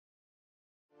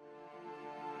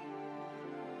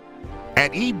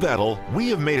At eBettle, we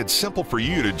have made it simple for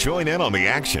you to join in on the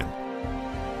action.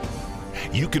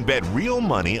 You can bet real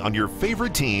money on your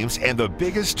favorite teams and the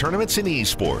biggest tournaments in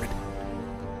esport.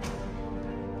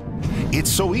 It's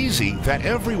so easy that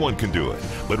everyone can do it,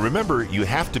 but remember, you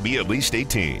have to be at least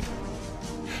 18.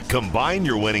 Combine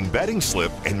your winning betting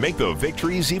slip and make the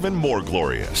victories even more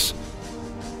glorious.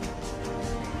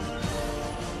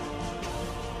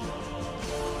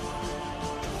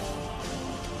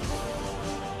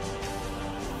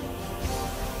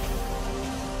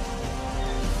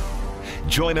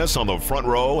 Join us on the front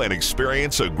row and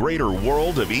experience a greater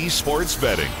world of esports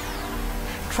betting.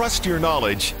 Trust your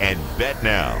knowledge and bet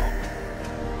now.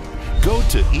 Go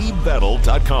to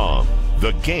eBettle.com.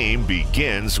 The game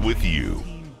begins with you.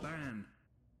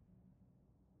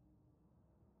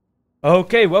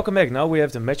 Okay, welcome back. Now we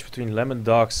have the match between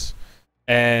Lemondogs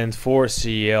and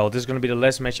 4CL. This is going to be the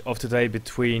last match of today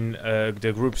between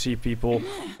the Group C people.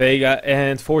 Vega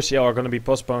and 4CL are going to be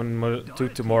postponed to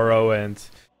tomorrow, and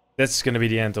that's going to be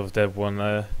the end of that one.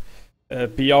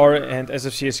 PR and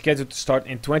SFC is scheduled to start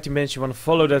in 20 minutes. You want to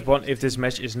follow that one if this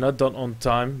match is not done on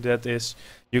time. That is,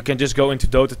 you can just go into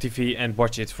Dota TV and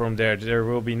watch it from there. There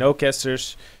will be no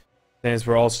casters, since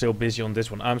we're all still busy on this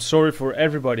one. I'm sorry for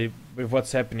everybody with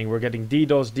what's happening. We're getting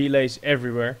DDoS delays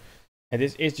everywhere, and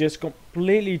this is just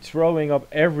completely throwing up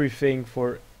everything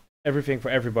for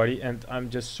everybody, and I'm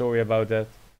just sorry about that.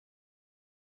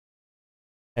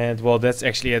 And well, that's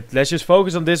actually it. Let's just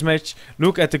focus on this match,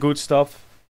 look at the good stuff,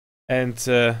 and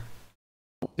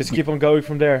just keep on going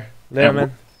from there.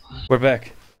 Leon, we're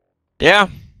back. Yeah,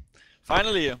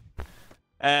 finally.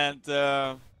 And it's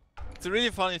a really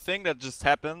funny thing that just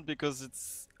happened, because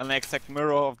it's an exact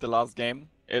mirror of the last game.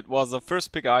 It was a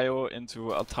first pick IO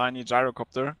into a tiny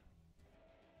gyrocopter.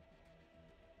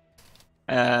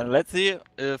 And let's see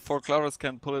if 4Clovers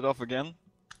can pull it off again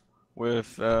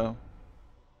with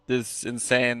this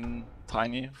insane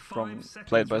tiny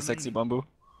played by Sexy Bamboo.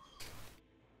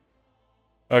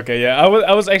 Okay, yeah,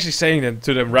 I was actually saying that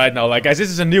to them right now, like, guys, this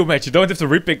is a new match. You don't have to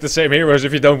repick the same heroes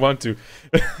if you don't want to.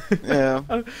 Yeah.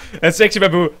 And Sexy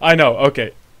Bamboo, I know.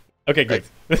 Okay, okay, great.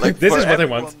 Like this is what I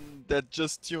want. That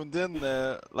just tuned in,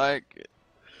 like,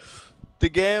 the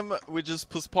game we just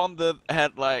postponed it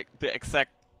had like the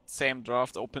exact same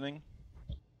draft opening,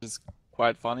 which is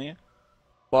quite funny,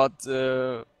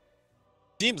 but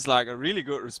seems like a really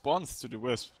good response to the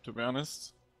Wisp, to be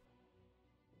honest.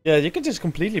 Yeah, you can just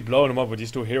completely blow them up with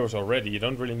these two heroes already. You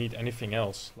don't really need anything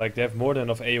else. Like, they have more than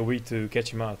enough AoE to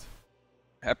catch him out.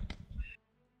 Yep.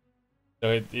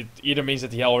 So it either means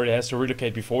that he already has to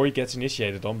relocate before he gets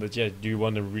initiated on, but yeah, do you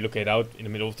want to relocate out in the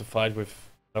middle of the fight with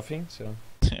nothing? So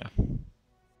yeah.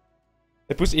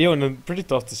 It puts EO in a pretty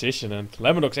tough decision, and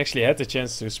Lemondogs actually had the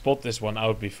chance to spot this one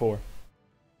out before.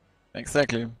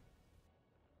 Exactly.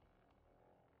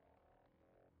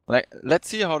 Like, let's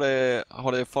see how they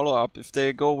follow up. If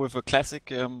they go with a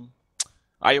classic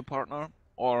IO partner,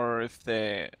 or if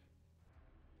they're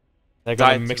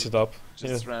gonna mix it up.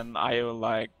 Just ran IO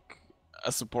like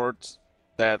a support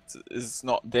that is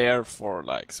not there for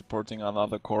like supporting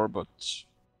another core, but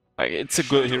like it's a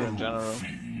good hero in general.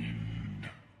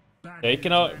 Yeah, he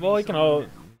can all.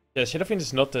 Yeah, Shadowfiend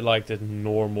is not the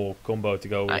normal combo to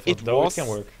go with, though it can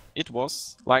work. It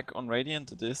was like on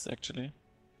Radiant. It is actually.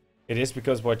 It is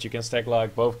because you can stack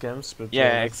like both camps, but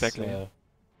yeah, exactly.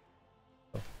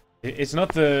 It's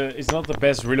not the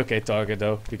best relocate target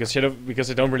though, because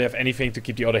they don't really have anything to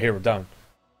keep the other hero down.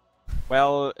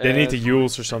 Well, they need the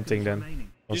Yules or something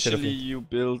then. Usually you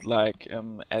build like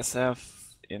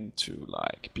SF into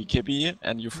like BKB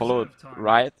and you follow it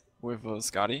right with a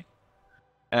Skadi,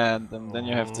 and then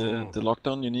you have the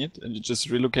lockdown you need, and you just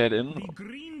relocate in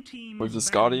with the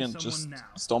Skadi and just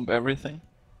stomp everything.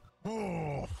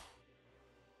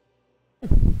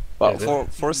 But yeah,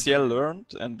 4CL learned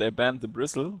and they banned the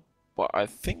Bristle, but I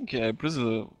think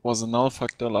Bristle was a null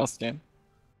factor last game.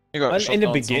 He got shot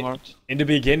down so hard. In the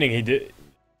beginning he did,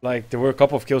 like, there were a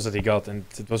couple of kills that he got, and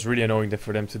it was really annoying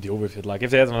for them to deal with it. Like,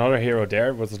 if they had another hero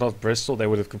there, but it's not Bristol, they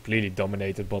would have completely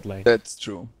dominated bot lane. That's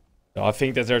true. So I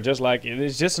think that they're just like,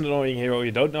 it's just an annoying hero,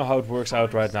 you don't know how it works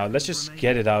out right now, let's just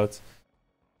get it out.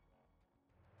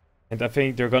 And I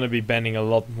think they're gonna be banning a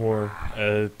lot more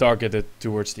targeted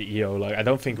towards the EO. Like, I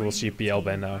don't think we'll see a PL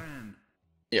ban now.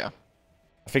 Yeah.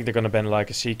 I think they're gonna ban like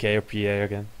a CK or PA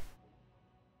again.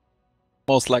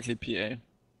 Most likely PA.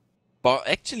 But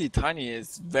actually Tiny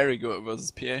is very good versus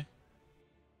PA. Yeah,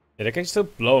 they can still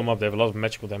blow him up, they have a lot of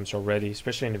magical damage already,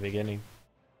 especially in the beginning.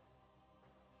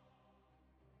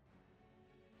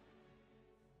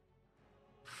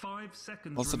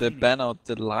 Also they ban out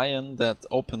the Lion that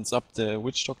opens up the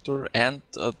Witch Doctor and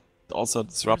a also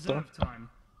Disruptor.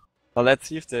 But let's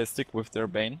see if they stick with their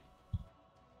Bane.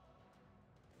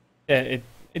 Yeah,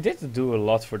 it did do a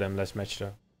lot for them last match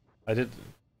though.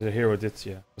 The hero did,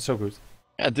 yeah, it was so good.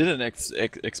 I didn't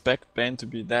expect Bane to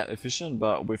be that efficient,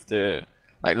 but with the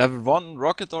like level 1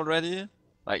 rocket already,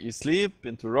 like you sleep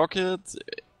into rocket,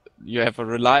 you have a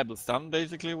reliable stun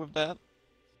basically with that.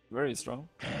 Very strong.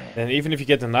 And even if you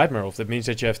get the nightmare off, that means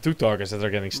that you have 2 targets that are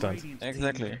getting stunned.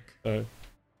 Exactly. So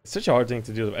it's such a hard thing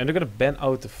to do. And they're gonna ban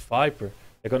out the Viper.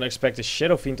 They're gonna expect a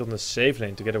Shadow Fiend on the safe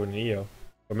lane together with an EO.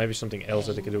 Or maybe something else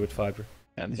that they can do with Viper.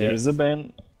 And here's a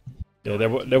Bane. Yeah, they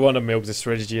want to milk the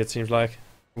strategy, it seems like.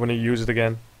 When they use it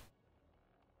again.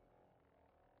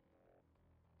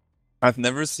 I've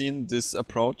never seen this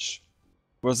approach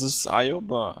versus IO,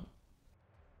 but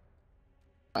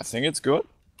I think it's good.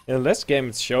 In the last game,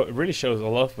 it really shows a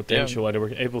lot of potential. Yeah. They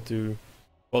were able to...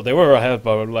 Well, they were ahead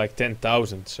by like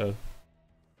 10,000, so...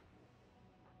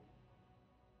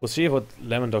 We'll see what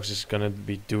Lemondogs is gonna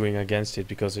be doing against it,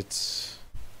 because it's...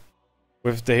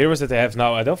 With the heroes that they have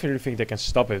now, I don't really think they can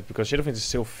stop it, because Shadowfiend is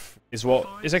still...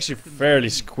 is actually fairly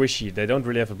squishy. They don't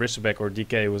really have a Bristleback or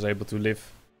DK who was able to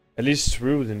live at least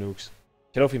through the nukes.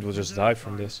 Shadowfiend will just die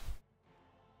from this.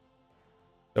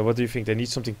 So what do you think? They need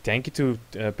something tanky to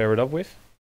pair it up with?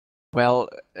 Well,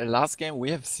 last game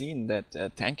we have seen that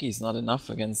tanky is not enough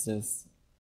against this.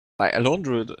 Like, Alone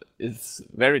Druid is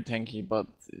very tanky, but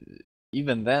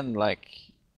even then, like,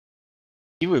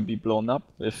 he will be blown up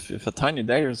if a tiny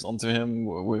daggers onto him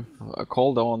with a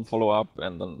call down follow up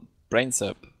and then brain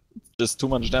sap. Just too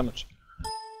much damage.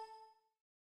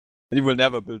 He will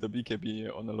never build a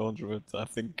BKB on Alone Druid, I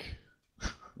think.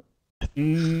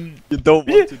 You don't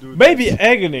want to do maybe that.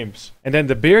 Aghanim's. And then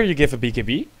the bear you give a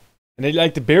BKB. And then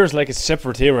like the bear is like a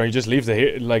separate hero and you just leave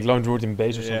the like Lone Druid in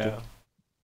base or something.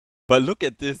 But look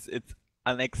at this, it's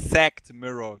an exact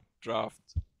mirror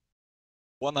draft.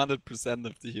 100%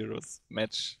 of the heroes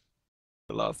match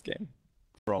the last game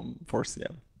from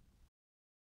 4CL.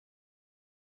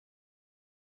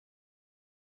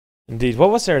 Indeed.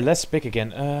 What was their last pick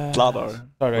again? Slardar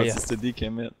versus the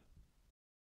DK mid.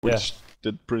 Which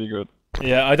did pretty good.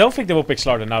 Yeah, I don't think they will pick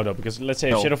Slardar now though, because let's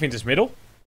say if Shadowfiend is middle,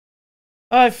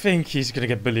 I think he's gonna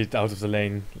get bullied out of the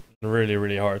lane really,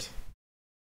 really hard.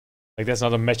 Like that's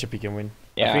not a matchup he can win.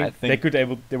 Yeah, I think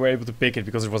they were able to pick it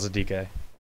because it was a DK.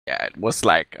 Yeah, it was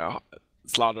like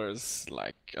Slardar is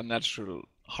like a natural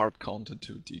hard counter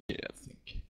to DK, I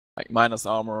think. Like minus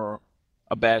armor,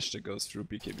 a bash that goes through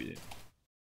BKB.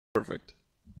 Perfect.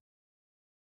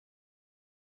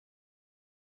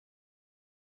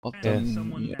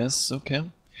 Yes, okay.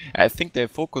 I think they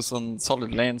focus on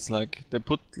solid lanes, like they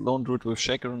put Lone Druid with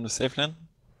Shaker in the safe lane.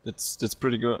 That's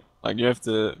pretty good. Like you have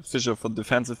the Fissure for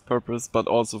defensive purpose, but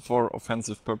also for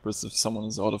offensive purpose if someone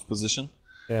is out of position.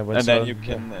 Yeah, and then you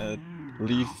can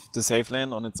leave the safe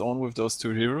lane on its own with those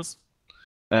 2 heroes.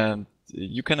 And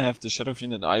you can have the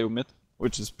Shadowfiend and IO mid,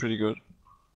 which is pretty good.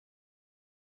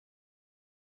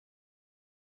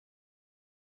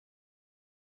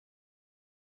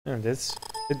 And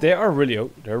they're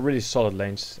really solid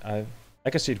lanes. I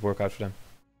can see it work out for them.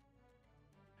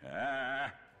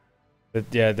 But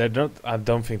yeah, I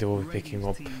don't think they will be picking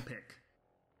up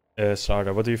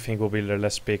Slardar. What do you think will be their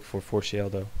last pick for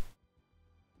 4CL though?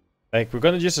 Like we're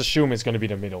gonna just assume it's gonna be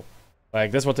the middle.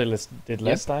 Like that's what they did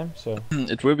last time. So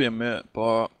it will be a mid,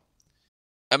 but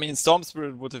I mean Storm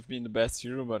Spirit would have been the best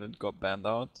hero, but it got banned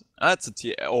out. That's a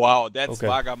tier. Oh wow, that's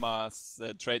Vagama's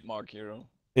trademark hero.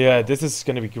 Yeah, this is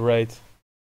gonna be great.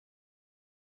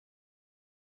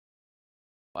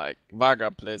 Like,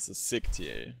 Vaga plays a sick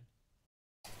TA.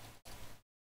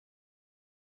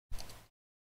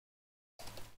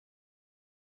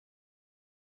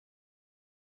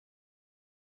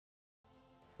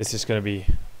 This is gonna be...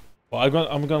 Well,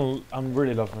 I'm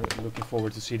really looking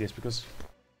forward to see this, because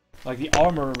like the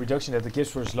armor reduction that it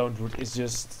gives for his Lone Druid is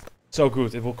just so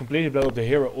good. It will completely blow up the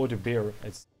hero or the bear.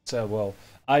 It's so well.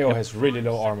 IO has really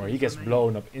low armor. He gets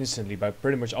blown up instantly by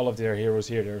pretty much all of their heroes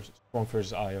here. They're strong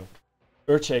versus IO.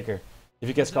 Earthshaker, if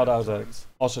he gets caught out,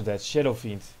 also that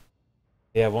Shadowfiend.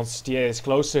 Yeah, once TA is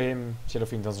close to him,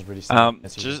 Shadowfiend doesn't really stand.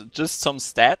 Just some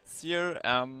stats here.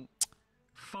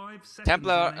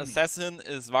 Templar Assassin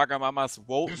is Vagamama's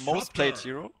most played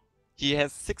hero. He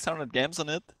has 600 games on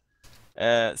it.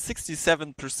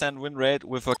 67% win rate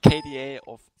with a KDA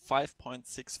of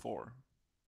 5.64.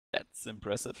 That's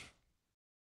impressive.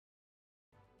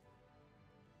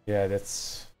 Yeah,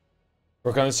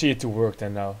 we're gonna see it to work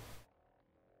then now.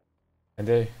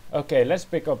 And okay, let's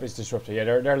pick up his Disruptor. Yeah,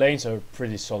 their lanes are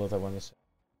pretty solid, I want to say.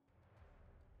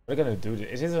 We're gonna do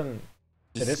this. Is it an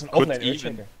offlane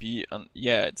Earthshaker?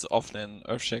 Yeah, it's offlane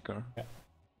Earthshaker. Yeah.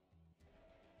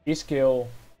 E-skill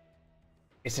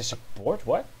is a support.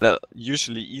 What? Well,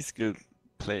 usually E-skill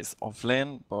plays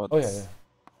offlane, but Oh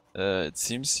yeah. it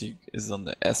seems he is on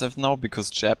the SF now because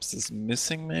Jabs is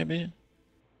missing, maybe.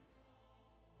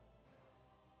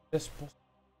 Yes,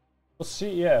 we'll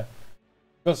see. Yeah,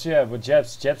 because yeah, with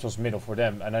Jabs was middle for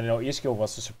them, and I know E-skill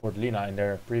was to support Lina in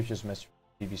their previous match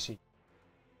with BBC.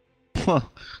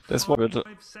 That's what we'll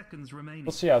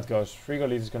We'll see how it goes.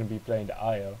 Frigolite is going to be playing the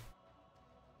IO.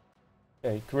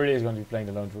 Okay, Corelli is going to be playing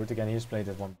the lone druid again. He's played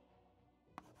that one.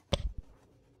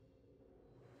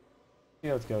 See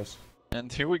how it goes.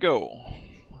 And here we go.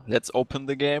 Let's open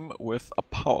the game with a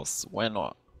pause. Why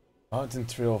not? Mountain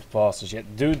Trail of Passes. Yeah,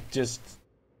 dude, just...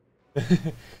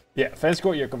 yeah,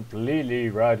 Fanscore, you're completely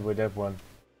right with that one.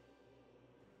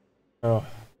 Oh.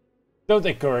 Don't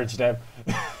encourage them.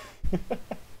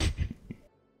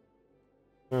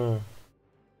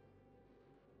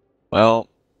 Well,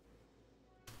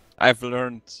 I've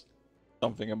learned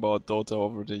something about Dota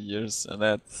over the years, and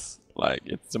that's like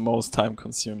it's the most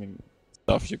time-consuming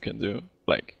stuff you can do.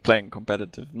 Like playing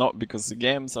competitive, not because the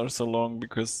games are so long,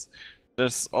 because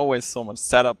there's always so much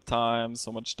setup time,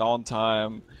 so much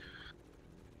downtime,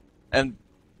 and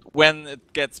when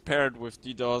it gets paired with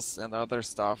DDoS and other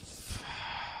stuff,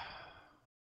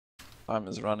 time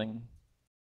is running.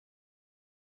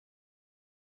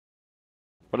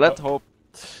 But let's hope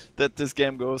that this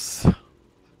game goes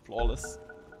flawless.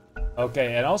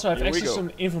 Okay, and also I have Here we actually go. some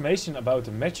information about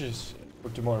the matches for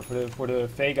tomorrow, for the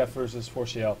Vega versus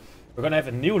 4CL. We're gonna have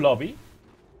a new lobby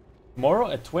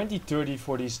tomorrow at 20:30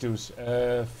 for these twos.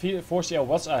 4CL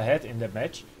was ahead in that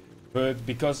match, but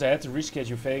because they had to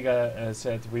reschedule, Vega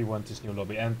said we want this new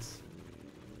lobby, and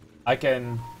I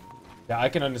can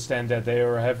understand that they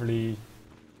are heavily.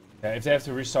 If they have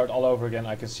to restart all over again,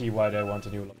 I can see why they want a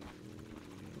new lobby.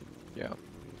 Yeah.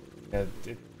 Yeah,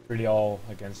 it's really all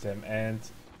against them, and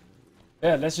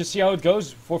yeah, let's just see how it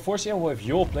goes. For 4CL, we have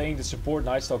Yol playing the support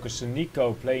Night Stalker,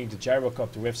 Suniko playing the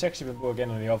Gyrocopter, we have Sexy Bamboo again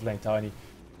on the offlane Tiny,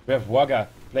 we have Waga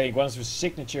playing one of his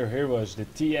signature heroes, the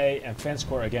TA, and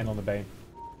Fanscore again on the Bane.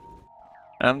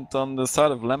 And on the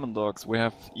side of Lemondogs, we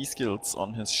have E-skills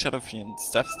on his Shadow Fiend,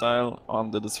 Staff Style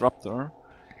on the Disruptor,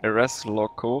 Eres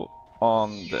Loco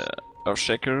on the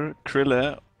Earthshaker,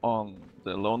 Krille on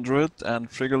the Lone Druid, and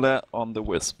Frigolite on the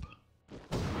Wisp.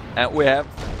 And we have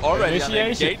already an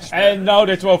engagement. And now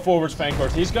they throw forwards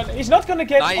Fankord. He's not gonna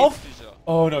get Nice off. Fisher.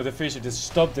 Oh no, the Fisher just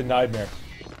stopped the nightmare.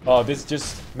 Oh, this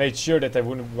just made sure that they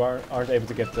aren't able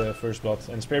to get the first blood,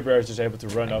 and Spirit Bearer is just able to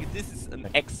run up. This is an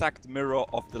exact mirror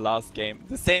of the last game.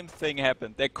 The same thing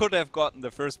happened. They could have gotten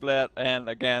the first blood, and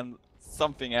again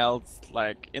something else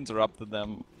like interrupted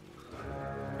them.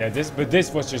 Yeah, but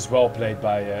this was just well played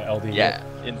by LD. Yeah,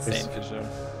 insane Fisher.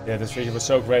 Yeah, this Fisher was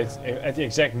so great at the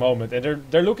exact moment, and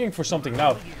they're looking for something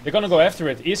now. They're gonna go after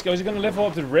it. Is he gonna level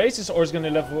up the races, or is he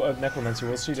gonna level up Necromancy?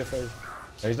 We'll see the first.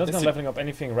 He's not gonna leveling up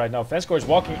anything right now. Fanscore is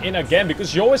walking in again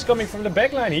because Yo is coming from the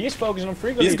backline. He is focusing on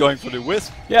Frigolite. He's going for the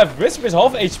Wisp. Yeah, Wisp is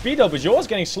half HP though, but Yo is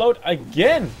getting slowed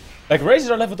again. Like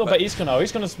races are leveled up by Isko now.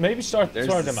 He's gonna maybe start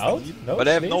throwing them out. No, but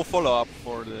they have no follow-up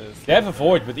for this. They have a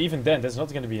void, but even then, that's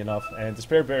not gonna be enough. And the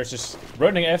Spirit Bear is just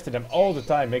running after them all the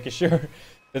time, making sure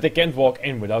that they can't walk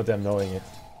in without them knowing it.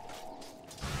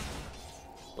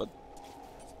 But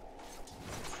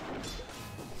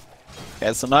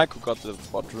yeah, so Naiko got the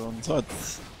bot rune, so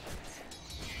it's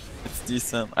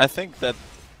decent. I think that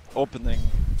opening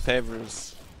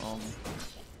favors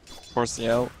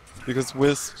 4CL because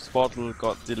Wisp's bottle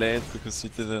got delayed because he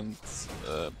didn't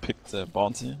pick the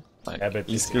bounty. Like, Yeah, but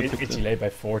it's delayed by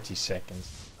 40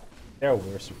 seconds. They're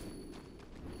worse.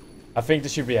 I think they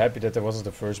should be happy that there wasn't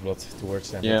the first blood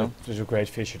towards them. Yeah. It was a great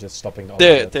Fisher that's stopping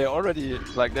the They already,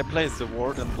 like, they placed the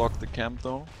ward and blocked the camp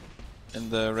though. In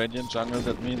the Radiant jungle,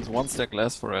 that means one stack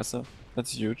less for SF.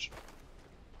 That's huge.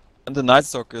 And the Night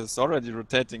Stalker is already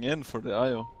rotating in for the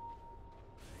IO.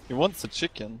 He wants the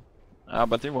chicken. Ah,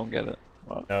 but he won't get it.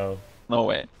 Well, No, no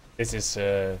way. this is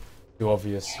too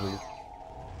obvious.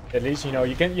 At least you know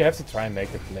you have to try and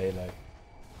make the play like.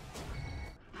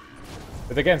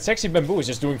 But again, Sexy Bamboo is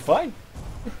just doing fine.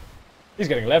 He's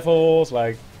getting levels.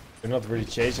 Like they're not really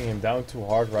chasing him down too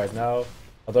hard right now.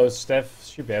 Although Steph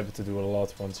should be able to do a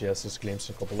lot once he has this glimpse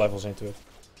a couple levels into it.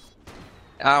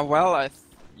 Well,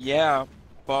 yeah,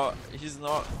 but he's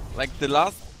not, like, the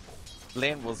last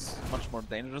lane was much more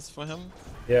dangerous for him.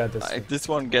 Yeah, that's Like, this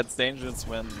one gets dangerous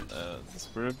when the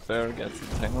Spirit Bear gets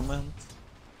entanglement.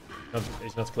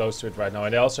 he's not close to it right now.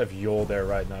 And they also have Yol there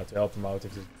right now to help him out.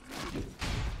 If the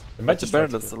But match the is bear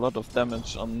starting does to- a lot of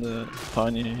damage on the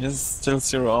Tiny. He's still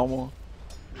 0 armor.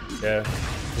 Yeah.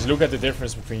 Just look at the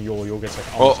difference between Yol. Yol gets like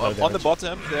Oh, almost no on the damage.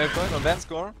 bottom, they're going on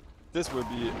Vanscore. this will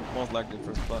be most likely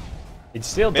first blood. It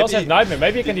still does have Nightmare.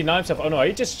 Maybe he can deny himself. Oh no,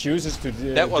 he just chooses to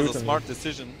do That was do a smart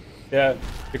decision. Yeah,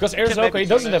 because Arizona, he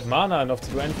doesn't have mana enough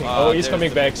to do anything. Oh, he's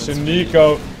coming back.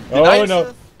 Sunico. Oh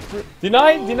no.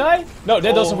 Deny? No,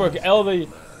 that doesn't work.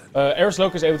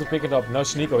 Arizona is able to pick it up. Now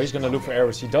Sunico, he's gonna look for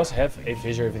arrows. He does have a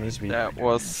fissure if it needs to be. That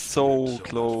was so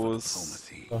close.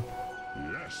 Oh.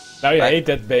 Now you hate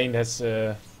that Bane has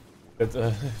that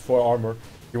 4 armor.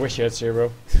 You wish you had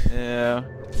 0. Yeah.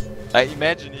 I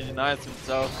imagine he denies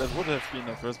himself. That would have been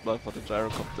a first blood for the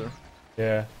gyrocopter.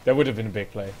 Yeah, that would have been a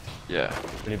big play. Yeah.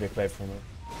 Really big play for him.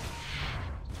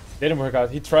 Didn't work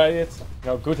out. He tried it.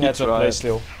 No, good heads up play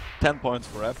still. 10 points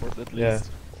for effort at least.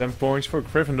 Yeah. 10 points for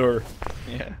Gryffindor.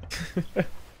 Yeah.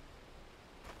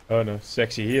 Oh no,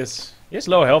 sexy. He has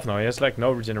low health now. He has like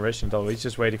no regeneration at all. He's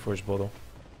just waiting for his bottle.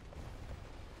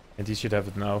 And he should have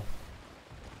it now.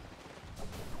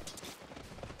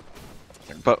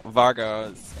 But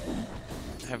Vaga is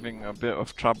having a bit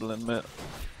of trouble in mid.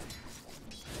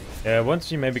 Yeah, once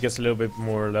he maybe gets a little bit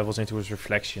more levels into his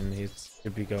reflection, he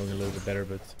should be going a little bit better,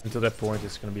 but until that point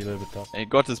it's gonna be a little bit tough. He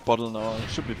got his bottle now, it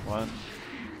should be fine.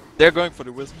 They're going for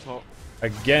the wisp top.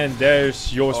 Again,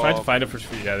 there's yours trying to find a first.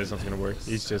 Yeah, that's not gonna work.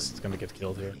 He's just gonna get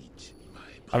killed here.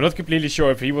 I'm not completely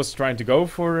sure if he was trying to go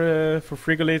for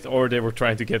Frigolith or they were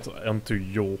trying to get onto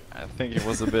Yol. I think he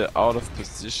was a bit out of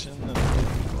position.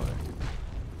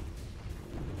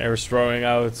 Ares throwing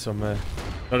out some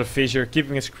another fissure,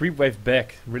 keeping his creep wave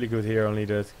back. Really good here, only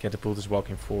the catapult is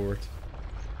walking forward.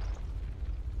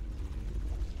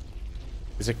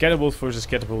 It's a catapult versus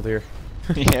catapult here.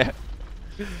 Yeah.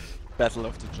 Battle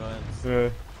of the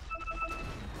Giants.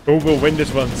 Who will win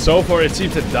this one? So far it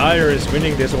seems that Dyer is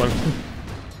winning this one.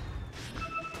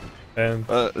 And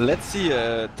let's see,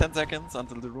 10 seconds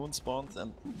until the rune spawns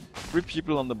and 3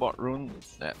 people on the bot rune.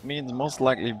 That means most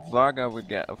likely Vaga will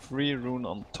get a free rune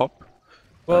on top.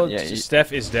 Well, yeah,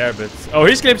 Steph is there, but... Oh,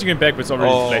 he's glimpsing him back, but it's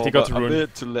already too late. He got the rune. A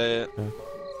bit too late.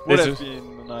 Would have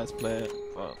been a nice play,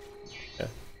 but... Yeah.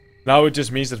 Now it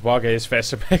just means that Vaga is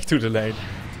faster back to the lane.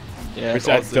 Yeah, which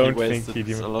I don't think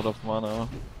he a lot of mana.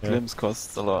 Yeah. Glimpse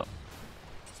costs a lot.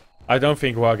 I don't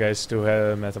think Vaga is too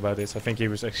mad about this. I think he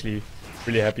was actually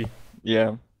really happy.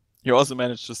 Yeah. He also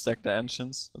managed to stack the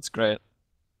ancients. That's great.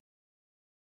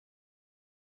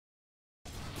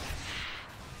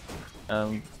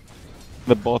 And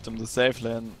the bottom, the safe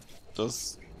lane,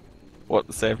 does what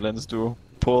the safe lanes do.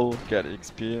 Pull, get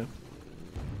XP.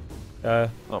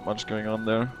 Not much going on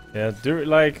there. Yeah,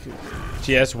 like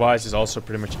GS wise is also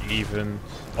pretty much even.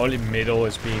 Only middle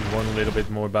is being won a little bit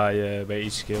more by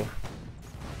each skill.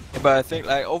 Yeah, but I think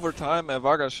like over time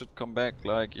Vaga should come back.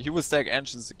 Like he will stack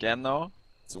ancients again now.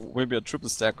 So will be a triple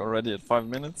stack already at 5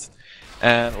 minutes.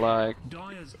 And like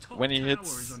when he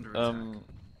hits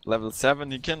level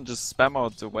 7 he can just spam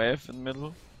out the wave in the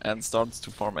middle and starts to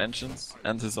farm ancients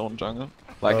and his own jungle.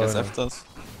 Like SF does.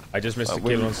 I just missed the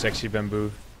kill on Sexy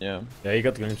Bamboo. Yeah. Yeah, he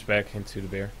got glimpse back into the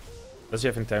bear. Does he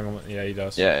have entanglement? Yeah, he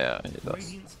does. Yeah, he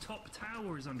does.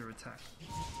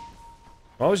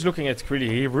 I was looking at Creedy.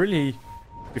 He really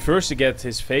prefers to get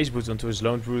his phase boots onto his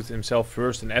lone root himself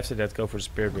first, and after that go for the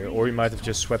spear bear. Or he might have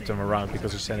just swept him around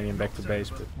because he's sending him back to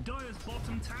base. But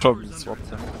probably swapped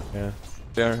him. Yeah.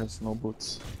 Bear has no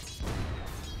boots.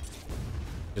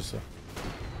 Just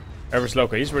Everest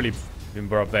Loco, he's really been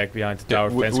brought back behind the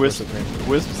tower fence.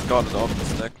 Wisp's got it off the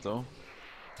stack though.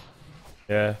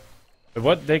 Yeah. But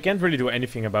what they can't really do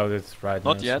anything about it right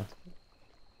now. Not yet. So.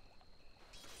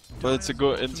 But it's a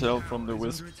good intel from the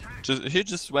Wisp. He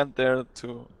just went there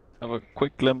to have a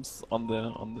quick glimpse on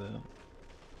the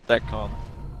deck con.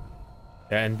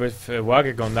 Yeah, and with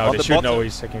Waga gone now, they should know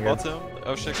he's second again. Bottom,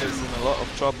 euch is in a lot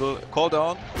of trouble. Call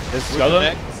down. It's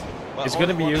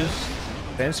gonna be used.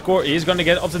 Then score. He's gonna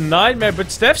get off the nightmare,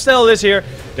 but Steph still is here.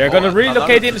 They're gonna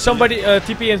relocate in somebody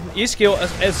TP and E-skill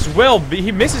as well.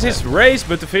 He misses his race,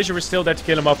 but the fissure is still there to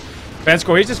kill him off.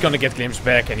 Fanscore, he's just gonna get glimpse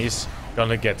back and he's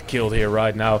gonna get killed here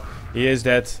right now. He is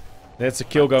dead. That's a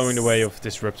kill going the way of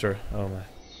Disruptor. Oh my.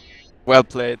 Well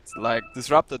played. Like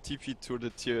Disruptor TP to the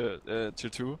tier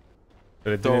 2.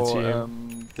 But it didn't see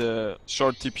him. The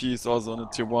short TP is also on the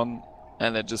tier 1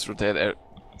 and they just rotate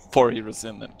 4 heroes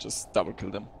in and just double kill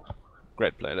them.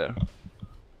 Great play there.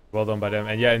 Well done by them.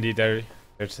 And yeah, indeed, there's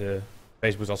the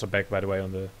base was also back, by the way,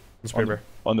 on the spear bear.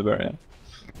 On the bear, yeah.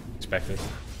 Expected.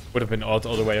 Would have been odd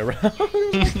all the way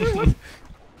around.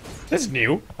 That's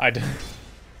new. I'm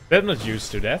not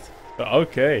used to that. But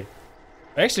okay.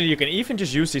 Actually, you can even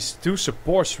just use these 2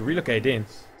 supports to relocate in.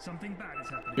 Something bad is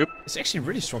happening. Yep. It's actually a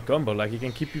really strong combo. Like, you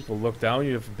can keep people locked down.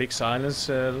 You have a big silence.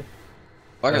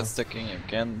 Vaga stacking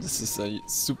again. This is a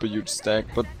super huge stack,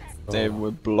 but they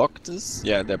will block this.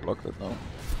 Yeah, they blocked it now.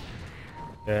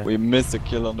 Yeah. We missed a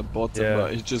kill on the bottom, Yeah.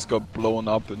 but he just got blown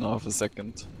up in half a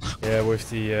second. Yeah, with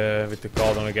the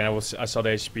cooldown again, I saw the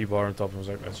HP bar on top and was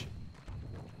like, oh, shit.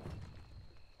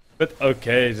 But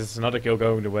okay, there's another kill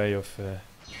going the way of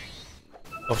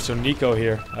Sonico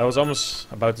here. I was almost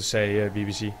about to say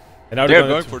BBC. And now They're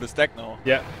going for the stack now.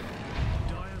 Yeah.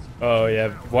 Oh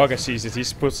yeah, Waga sees it. He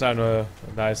puts down a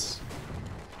nice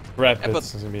grab. Yeah, but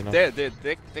they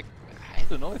I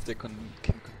don't know if they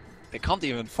they can't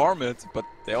even farm it, but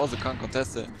they also can't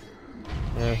contest it.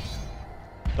 Yeah.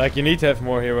 Like you need to have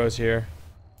more heroes here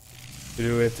to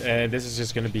do it, and this is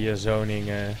just gonna be a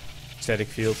zoning static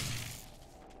field.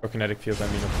 Or kinetic field, I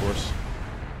mean, of course.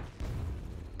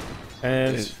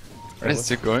 And... Are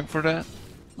they going for that?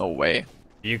 No way.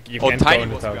 You can't go in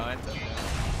the tower. Behind them.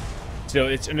 Still,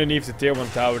 it's underneath the tier 1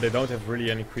 tower. They don't have really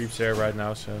any creeps there right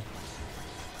now, so...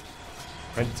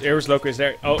 And Ares Loco is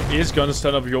there. Oh, he is gonna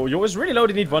stun up Yol. Yol is really low,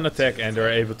 they need one attack, and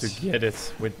they're able to get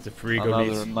it with the Frigo lead.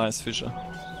 Another nice Fisher.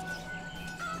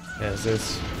 Yes,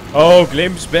 this. Oh,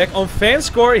 Glimpse back on fan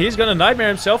score. He's gonna Nightmare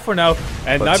himself for now.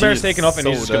 And But Nightmare is taken off and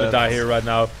so he's just gonna dead. die here right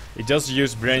now. He just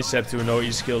used Brain Sap to know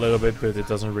E-skill a little bit, but it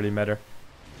doesn't really matter.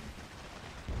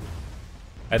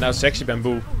 And now Sexy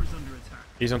Bamboo.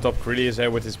 He's on top. Krilly is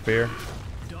there with his spear.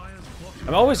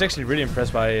 I'm always actually really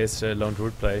impressed by his Lone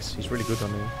Druid plays. He's really good on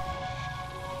him.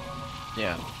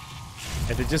 Yeah.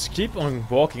 And they just keep on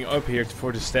walking up here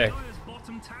for the stack.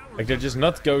 Like they're just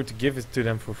not going to give it to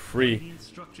them for free.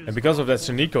 And because of that,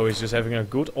 Sonico is just having a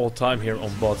good old time here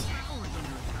on bot.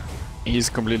 He's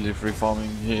completely free farming.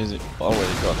 He's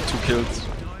already got 2 kills.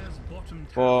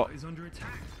 But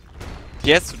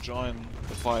he has to join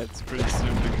the fight pretty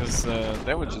soon because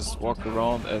they would just walk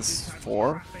around as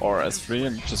 4 or as 3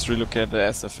 and just relocate the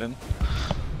SF in.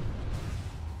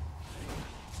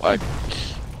 Like.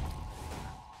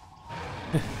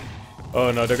 Oh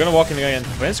no, they're gonna walk in again.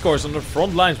 Van scores on the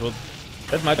front lines, well,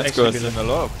 that might actually be in a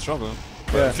lot of trouble.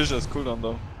 Yeah. Fisher's cooldown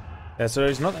though. Yeah, so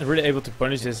he's not really able to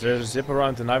punish this. There's a zip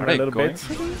around the Nightmare a little bit.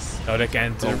 No, they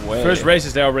can't. No way. First race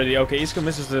is there already. Okay, Isco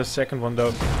misses the second one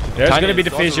though. There's gonna be the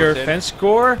is also fissure. rotating. Fan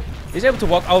score. He's able to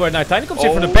walk. Oh, right now. Tiny comes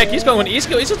in from the back. He's going on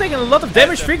E-skill. Isco taking a lot of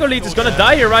damage. Frigo lead is gonna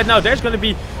die here right now. There's gonna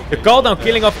be the call down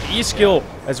killing off E-skill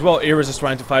as well. Iris is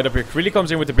trying to fight up here. Krilly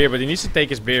comes in with the beer, but he needs to take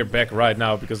his beer back right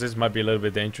now because this might be a little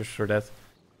bit dangerous for that.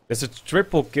 There's a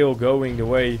triple kill going the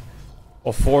way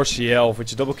of 4CL,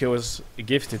 which a double kill is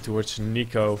gifted towards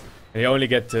Nico. And you only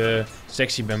get the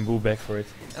Sexy Bamboo back for it.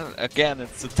 And again,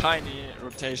 it's a tiny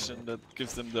rotation that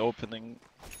gives them the opening.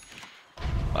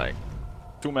 Like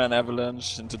 2-man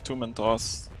avalanche into 2-man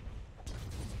toss.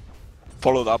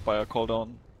 Followed up by a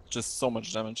cooldown. Just so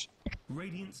much damage.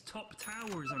 Radiant's top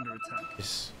tower is under attack.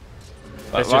 Yes.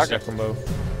 But That's just Raga- their combo.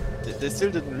 They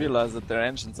still didn't realize that their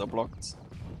engines are blocked.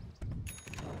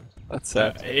 That's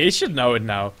sad. He should know it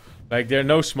now. Like, there are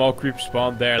no small creeps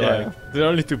spawned there. Yeah. Like, there are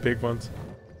only 2 big ones.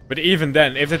 But even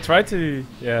then, if they try to...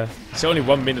 Yeah, it's only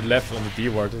 1 minute left on the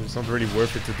D-ward. It's not really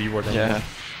worth it to D-ward anymore. Yeah.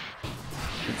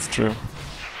 It's true.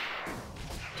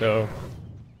 So,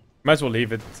 might as well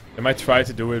leave it. They might try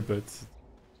to do it, but...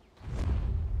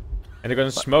 And they're gonna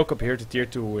smoke up here to tier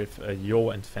 2 with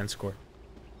Yol and Fanscore.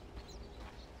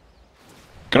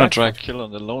 Gonna try a kill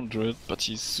on the Lone Druid, but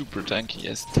he's super tanky. He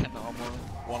has 10 armor,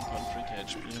 1.3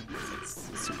 HP. It's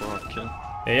a super hard kill.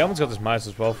 Yeah, he almost got his mice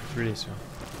as well for free, so...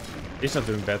 He's not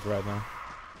doing bad right now.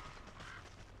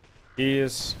 He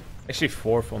is actually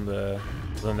 4th on the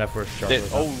network chart.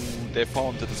 They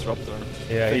found the disruptor.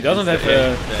 Yeah, he doesn't have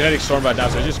a kinetic storm right now,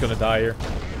 so he's just gonna die here.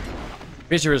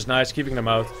 Fisher is nice, keeping them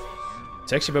out.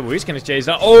 Sexy Bamboo, he's gonna chase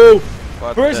down. Oh!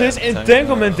 But, Versus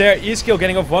entanglement there. E-skill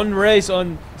getting off 1 race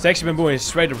on Sexy Bamboo and he's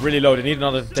straight up really low. They need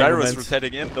another Gyro is entanglement.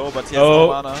 rotating in though, but he has no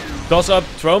mana. Toss up,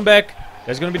 thrown back.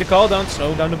 There's gonna be the call down,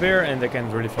 slow down the bear, and they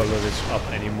can't really follow this up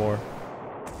anymore.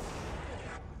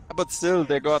 But still,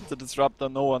 they got the disruptor,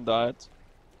 no one died.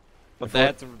 But they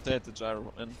had to rotate the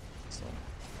gyro in. So.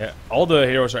 Yeah, all the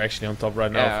heroes are actually on top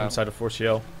right now Yeah. from the side of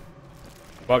 4CL.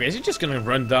 Bog, is he just gonna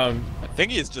run down? I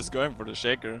think he's just going for the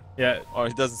shaker. Yeah, Or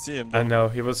he doesn't see him though. I know,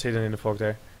 he was hidden in the fog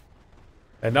there.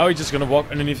 And now he's just gonna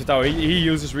walk underneath the tower. He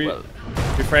uses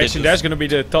refraction. There's gonna be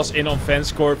the toss in on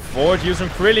Fanscore forward using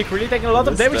Krilly. Krilly taking a lot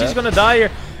of damage, he's gonna die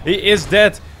here. He is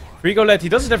dead. Frigolet, he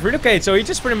doesn't have relocate, so he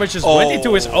just pretty much just went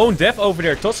into his own death over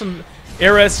there. Tossing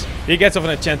Ares, he gets off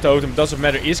an enchant totem, doesn't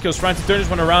matter. E-skill's trying to turn this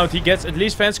one around. He gets at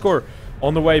least Fanscore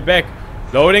on the way back.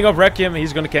 Loading up Requiem,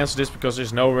 he's gonna cancel this because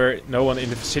there's no one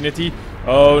in the vicinity.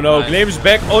 Oh no, Glimpse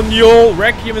back on Yol.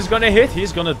 Requiem is gonna hit,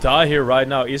 he's gonna die here right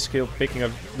now. E-skill picking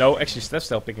up, no, actually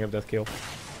Stepstyle picking up that kill.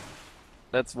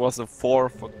 That was a 4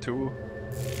 for 2.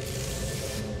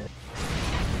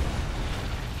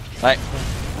 Like,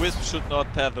 Wisp should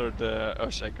not tether the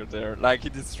Earthshaker there. Like, he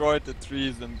destroyed the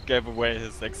trees and gave away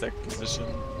his exact position.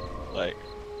 Like,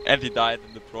 and he died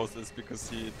in the process because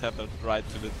he tethered right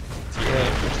to the TA,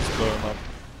 which is blowing up.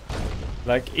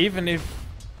 Like, even if...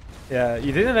 Yeah,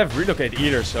 he didn't have relocate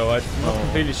either, so I'm not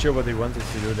completely sure what he wanted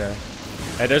to do there.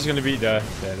 And there's gonna be the...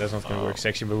 Yeah, that's not gonna work.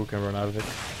 Sexy Boo can run out of it.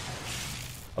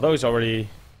 Although he's already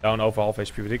down over half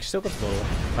HP, but he still got the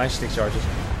 9 stick charges.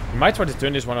 He might try to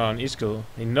turn this one on E-Skill.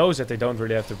 He knows that they don't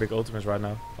really have the big ultimates right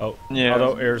now. Oh, yeah.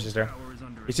 Although Eris is there.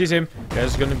 He sees him.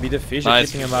 There's gonna be the vision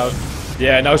kicking him out.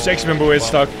 Yeah, now Sexy Bamboo is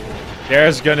stuck.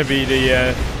 There's gonna be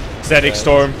the Static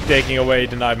Storm taking away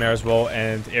the Nightmare as well,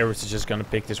 and Eris is just gonna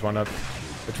pick this one up.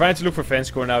 They're trying to look for Fence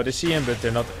Core now. They see him, but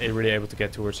they're not really able to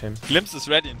get towards him. Glimpse is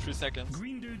ready in 3 seconds.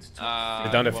 Green dude's They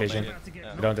don't have vision.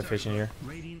 They don't have vision here.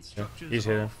 Yeah, he's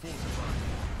hidden.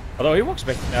 Although he walks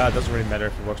back. Nah, it doesn't really matter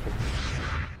if he walks back.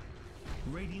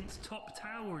 Radiant's top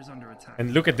tower is under attack.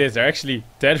 And look at this, they're actually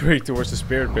tethering towards the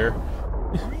Spirit Bear.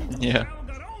 Yeah.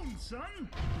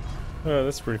 Oh,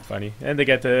 that's pretty funny. And they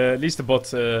get at least the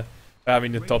bot, I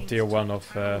mean the top tier 1 of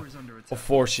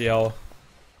 4CL.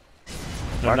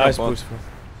 No, nice boost.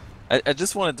 I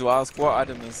just wanted to ask what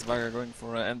item is Vaga going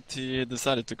for, and he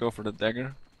decided to go for the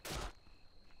dagger.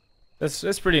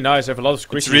 That's pretty nice. They have a lot of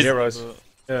squishy heroes.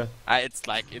 Yeah. It's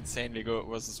like insanely good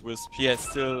versus Wisp. He has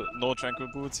still no tranquil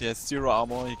boots, he has 0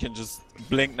 armor, he can just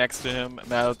blink next to him,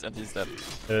 melt, and he's dead.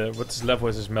 What his level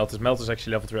is melt? His melt is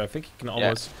actually level 3. I think he can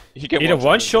almost he can either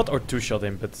one shot or 2 shot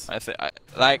him, but I think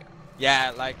like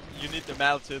you need to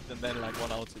melt it and then like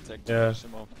 1 auto attack to finish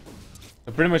him off.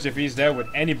 So pretty much if he's there with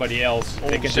anybody else,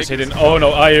 they can just hit in. Oh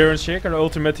no, Iron Shaker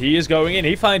ultimate, he is going in.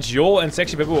 He finds Yol and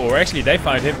Sexy Bamboo, or actually they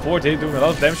find him. Poor, they're doing a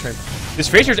lot of damage to him. This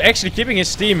Fisher's actually keeping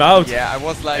his team out. Yeah, I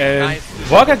was like, nice.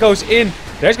 Vaga goes in.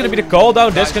 There's gonna be the call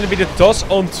down. There's gonna be the toss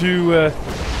onto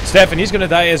Steph, and he's gonna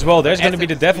die as well. There's gonna be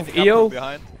the death of EO.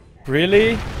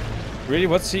 Really? Really?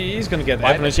 What's he's gonna get?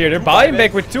 Avalanche here. They're buying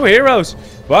back with 2 heroes.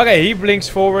 Vaga, he blinks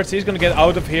forwards. He's gonna get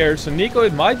out of here. So Nico,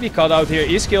 it might be caught out here.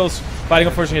 E-Skills fighting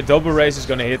unfortunately a double race is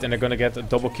gonna hit, and they're gonna get a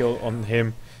double kill on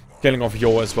him, killing off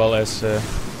Yo as well as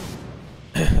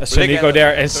so Nico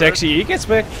there, and Sexy, he gets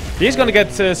back. He's gonna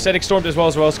get Static Stormed as well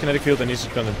as Kinetic Field, and he's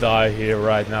gonna die here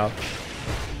right now.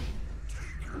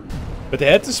 But they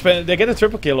had to spend. They get a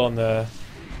triple kill on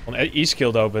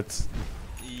E-Skill though, but.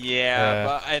 Yeah,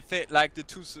 but I think like the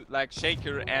 2 like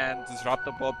Shaker and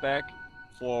Disruptor bought back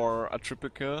for a triple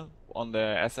kill on the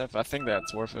SF. I think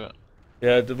that's worth it.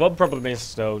 Yeah, the one problem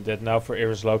is though that now for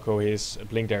Iris Loco his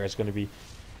blink there is going to be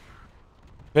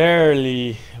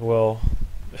fairly well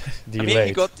delayed. I mean,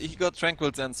 he got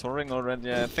Tranquils and Soaring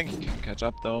already. I think he can catch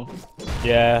up though.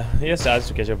 Yeah, he has chance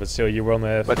to catch up, but still you won't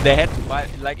have. But they had to buy,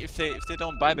 like if they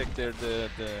don't buy back there, the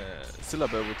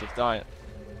Syllabus would have died.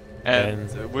 And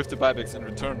with the buybacks in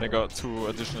return, they got 2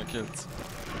 additional kills.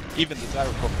 Even the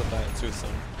Gyrocopter died too, so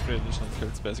 3 additional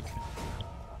kills basically.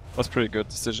 Was pretty good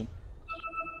decision.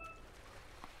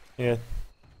 Yeah.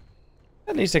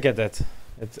 At least I get that.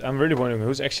 I'm really wondering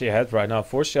who's actually ahead right now.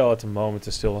 4CL at the moment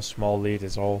is still a small lead.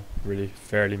 It's all really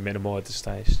fairly minimal at this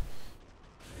stage.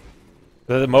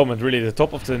 But at the moment, really, the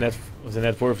top of the net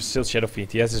worth is still Shadow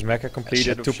Fiend. He has his mecha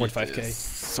completed, 2.5k.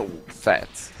 So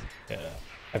fat. Yeah.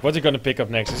 Like, what's he gonna pick up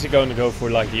next? Is he going to go for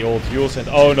like the old Yules? And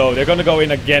oh no, they're gonna go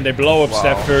in again. They blow up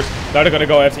Steph first. Now they're gonna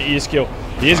go after E-Skill.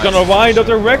 He is gonna wind up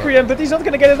the Requiem, but he's not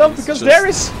gonna get it up because there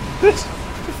is the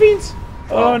Fiends.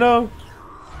 Oh no.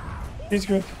 Fiends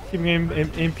grip, keeping him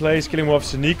in place, killing him off.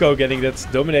 So Nico getting that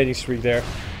dominating streak there.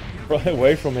 Right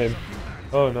away from him.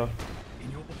 Oh no.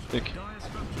 Thick.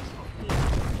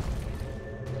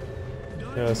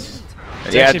 Yes.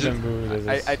 Yeah,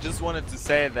 I just wanted to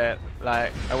say that,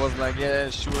 like, I was like, yeah,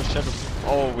 sure, Shadow.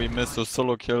 Oh, we missed a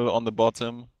solo kill on the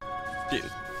bottom.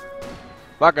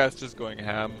 Vaga is just going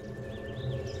ham.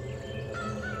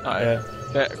 Yeah,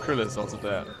 Krill is also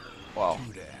dead. Wow.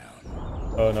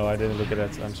 Oh no, I didn't look at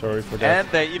that. I'm sorry for that.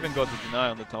 And they even got the deny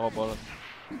on the tower bottom.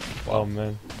 Wow. Oh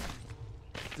man.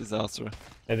 Disaster.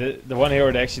 And the one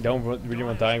hero that actually don't really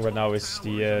want dying right now is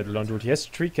the Lone Dude. He has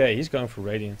 3k, he's going for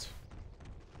Radiant.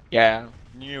 Yeah,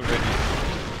 new Radiant.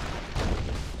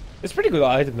 It's a pretty good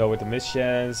item though with the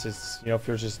missions. It's, you know,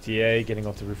 versus TA, getting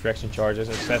off the refraction charges.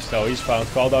 Except though, he's found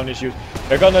call down issues.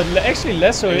 They're gonna actually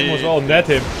lasso him as well, net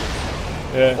him.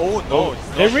 Yeah. Oh no,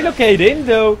 they relocate in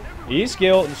though. He's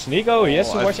killed. Nico, he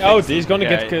has to watch out. He's gonna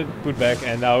get put back,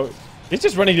 and now he's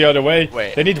just running the other way.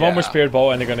 They need one more Spirit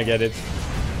Ball and they're gonna get it.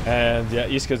 And yeah,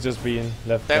 Iska's just being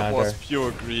left behind there. That was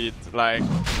pure greed. Like,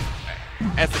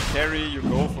 as a carry, you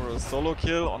go for a solo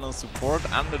kill on a support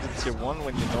under the tier 1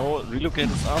 when you know relocate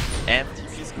is up and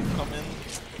TPs can come in.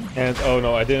 And oh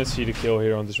no, I didn't see the kill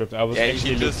here on Disrupt. I was Yeah,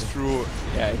 actually he just threw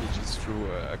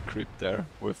a creep there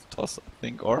with toss, I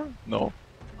think, or no?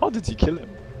 How did he kill him?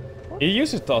 He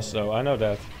used his toss though, I know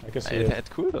that. I can see It it. had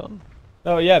cooldown.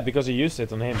 Oh yeah, because he used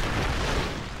it on him.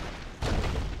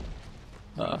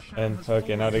 And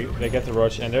okay, now they get the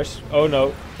rush, and there's... Oh no,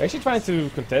 they're actually trying to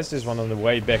contest this one on the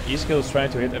way back. E-skill is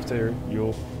trying to hit after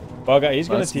Yule. Vaga, he's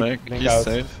Nice gonna make. link He's out.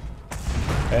 safe.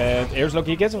 And Airslog,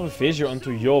 he gets off a fissure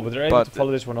onto Yule, but they're able But to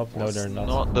follow this one up. No, Was they're not.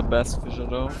 Not the best fissure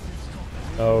though.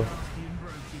 No.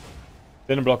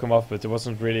 Didn't block him off, but it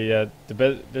wasn't really...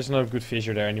 there's no good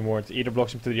fissure there anymore. It either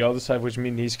blocks him to the other side, which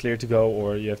means he's clear to go,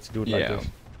 or you have to do it like Yeah, this.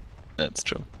 that's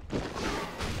true.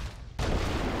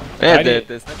 Yeah, I they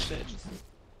did- snatched the ages.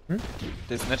 Hmm?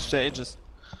 They snatched the ages.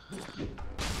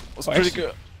 Was Oh, pretty actually-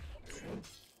 good.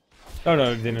 Oh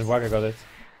no, they didn't. Vaga got it.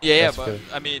 Yeah, That's but good.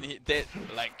 I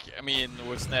mean,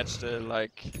 with snatched,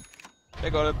 they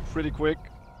got it pretty quick,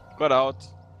 got out.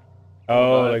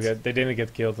 Oh, Right. like that. They didn't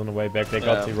get killed on the way back. They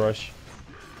got Yeah. the rush.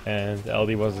 And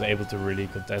LD wasn't able to really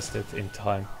contest it in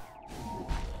time.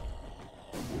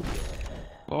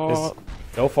 Oh,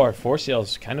 So far, 4CL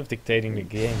is kind of dictating the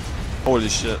game. holy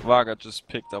shit! Vaga just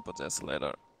picked up a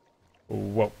desolator.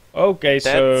 Whoa. Okay, That's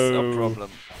so... a problem.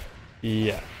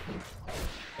 Yeah.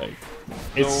 Like,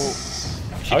 it's...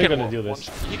 He How are you can gonna do this?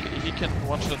 He can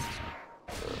one-shot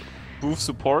boof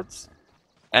supports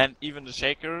and even the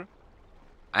shaker,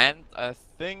 and I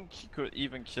think he could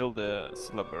even kill the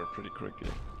slubber pretty quickly.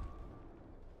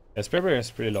 Yeah, Spearbear has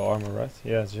pretty low armor, right?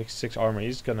 Yeah, 6 armor.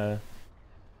 He's gonna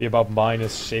be about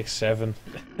minus 6, 7.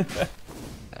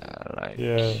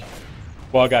 Yeah.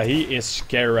 Well, guy, he is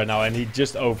scary right now, and he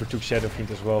just overtook Shadow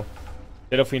Fiend as well.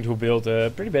 Shadow Fiend who built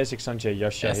a pretty basic Sanjay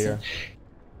Yasha Yes. here.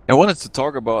 I wanted to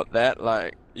talk about that.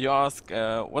 Like, you ask,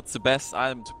 what's the best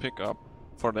item to pick up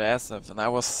for the SF, and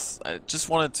I just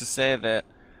wanted to say that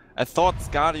I thought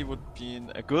Skadi would be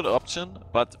a good option,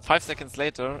 but 5 seconds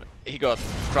later he got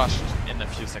crushed in a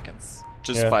few seconds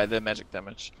just Yeah. by the magic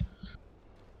damage.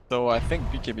 So I think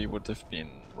BKB would have been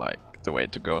like the way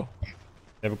to go.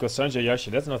 Yeah, because Sanjay Yasha,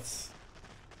 that's not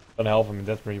gonna help him in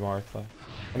that remark. Like.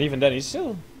 And even then,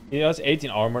 he has 18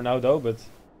 armor now though, but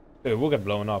it will get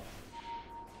blown up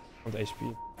on the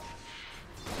HP.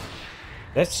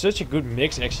 That's such a good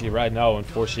mix actually right now in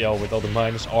 4CL with all the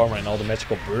minus armor and all the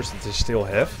magical bursts that they still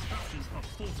have.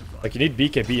 Like you need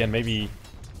BKB and maybe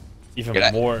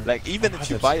even more. Like even if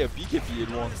you That's- buy a BKB, it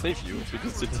won't save you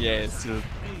because the TA still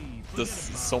does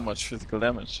so much physical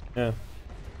damage. Yeah.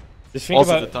 Just think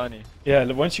Also about the tiny. yeah.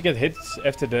 Once you get hit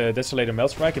after the Desolator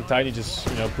Melt Strike and Tiny just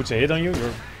puts a hit on you,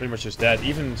 you're pretty much just dead.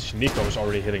 Even Shiniko is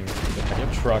already hitting the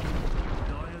truck.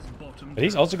 But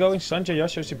he's also going. Sanjay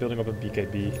Yasha is building up a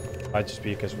BKB. Might just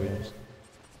be because Williams.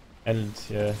 And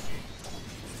yeah.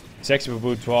 Sexy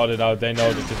Babu twirled it out. They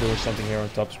know that they're doing something here on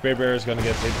top. Spearbear is gonna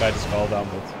get hit by the skull down,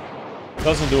 but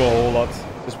doesn't do a whole lot.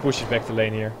 Just pushes back the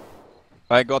lane here.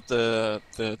 I got the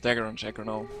dagger on Shaker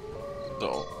now.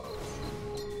 So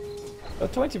A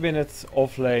 20-minute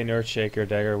off-lane Earthshaker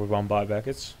dagger with 1 buyback.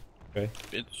 It's okay.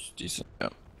 it's decent. Yeah.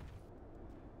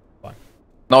 Fine.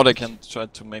 Now they can try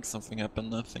to make something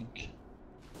happen, I think.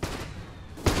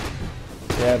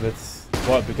 Yeah, but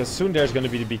what? Because soon there's gonna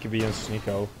be the BKB on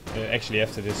Sneeko. Actually,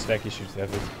 after this stack, he should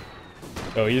have it.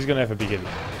 So he's gonna have a BKB.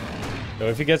 So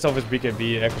if he gets off his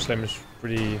BKB, Echo Slam is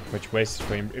pretty much wasted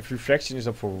for him. If Refraction is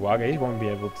up for Waga, he won't be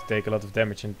able to take a lot of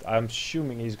damage, and I'm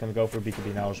assuming he's gonna go for a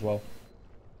BKB now as well.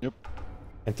 Yep.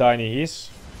 And Tiny,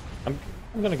 I'm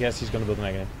gonna guess he's gonna build an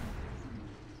again.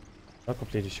 Not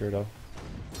completely sure though.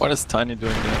 What is Tiny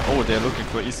doing there? Oh, they're looking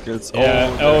for E-skills.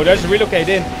 Yeah. Oh, there's a relocate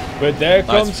in, but there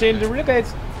comes in the relocate.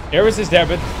 Ares is there,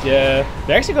 but yeah,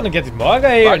 they're actually gonna get the Maga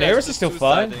here, and Ares is still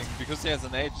fine. because he has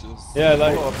an Aegis. Yeah,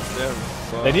 like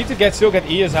They they need to still get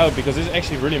ES out because it's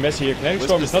actually really messy here. Kinetic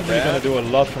Storm is not really gonna do a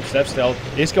lot from step stealth.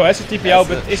 Isco has to TP out,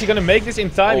 but is he gonna make this in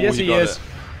time? Oh, Yes, he he got is. it.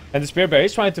 And the Spear Bear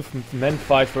is trying to men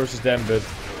fight versus them, but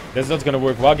that's not gonna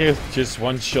work. Wagyu just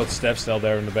one-shot step stealth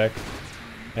there in the back,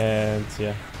 and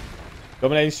yeah,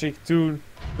 dominating streak. Two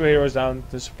heroes down.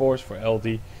 The supports for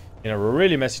LD in a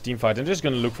really messy team fight. I'm just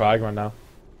gonna look for high ground now.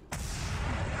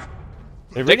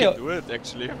 They They really, can do it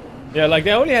actually. yeah, like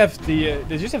they only have the.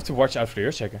 They just have to watch out for the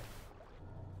Earthshaker.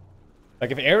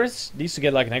 Like if Ares needs to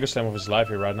get like an Echo Slam of his life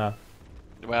here right now.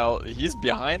 Well, he's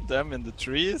behind them in the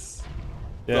trees.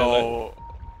 Yeah, So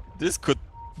this could.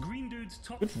 Green dude's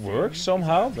top could work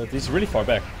somehow, but he's really far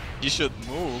back. He should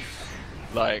move,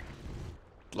 like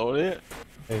slowly.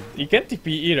 He can't TP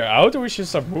either out, or we should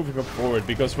start moving up forward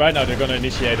because right now they're gonna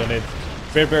initiate on it.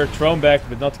 Bear thrown back,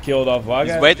 but not killed off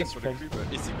Vaga. He's waiting for the creeper.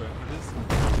 Is he going for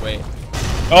this? Wait.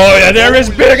 Oh yeah, there is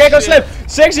big Echo Slam.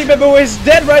 Sexy Bamboo is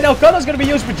dead right now. Connor's gonna be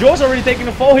used, but Joel's already taking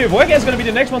a fall here. Wega is gonna be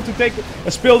the next one to take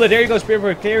a spill. There you go,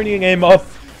 Spirit clearing him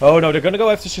off. Oh no, they're gonna go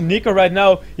after Sneeko right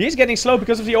now. He's getting slow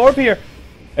because of the orb here.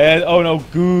 And oh no,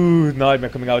 good nightmare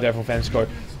coming out there from Fanscore.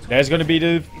 There's gonna be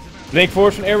the Blink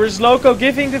Force from Eris Loco,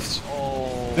 giving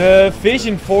the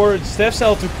vision for Steph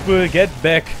Cell to get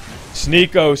back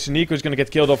Sneeko. Sneeko is gonna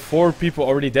get killed off. 4 people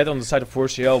already dead on the side of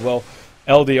 4CL. Well,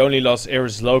 LD only lost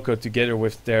Eris Loco together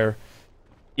with their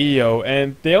EO,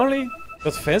 and they only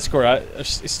got Fanscore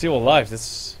is still alive.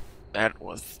 That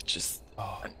was just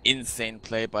an insane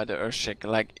play by the Earthshaker.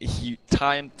 Like, he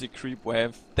timed the creep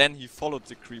wave, then he followed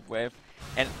the creep wave,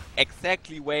 and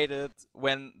exactly waited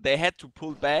when they had to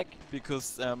pull back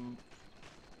because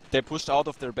they pushed out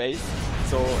of their base,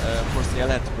 so 4CL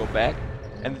had to go back.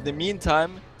 And in the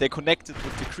meantime, they connected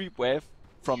with the creep wave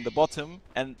from the bottom,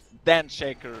 and then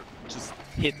Shaker just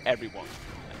hit everyone.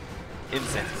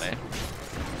 Insane play.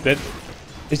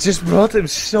 It just brought him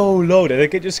so low that they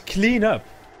could just clean up.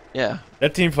 Yeah.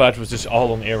 That team fight was just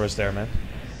all on Eros there, man.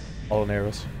 All on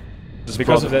Eros. Just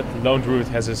because of that, Lone Druid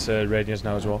has his radiance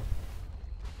now as well.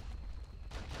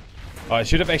 Oh, I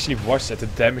should have actually watched the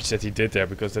damage that he did there,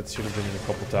 because that should have been a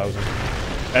couple thousand.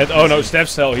 And oh no, Steph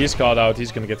Cell, he's caught out,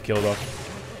 he's gonna get killed off.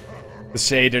 The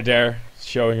Satyr there,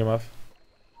 showing him off.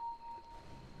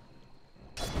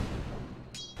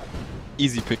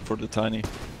 Easy pick for the Tiny.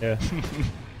 Yeah.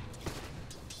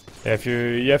 Yeah, if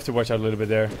you have to watch out a little bit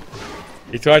there.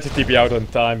 He tried to TP out on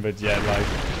time, but yeah, like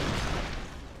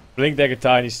Blink Dagger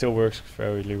Tiny still works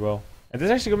fairly well. And there's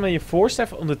actually gonna be a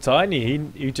 4-step on the Tiny.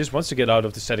 He just wants to get out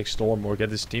of the Static Storm or get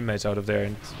his teammates out of there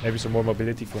and maybe some more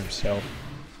mobility for himself.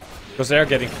 Because they're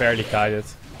getting fairly kited.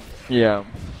 Yeah.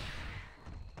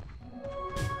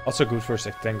 Also good for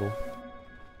Sectangle.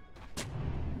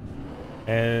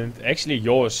 And actually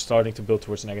Yo is starting to build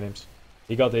towards negatives.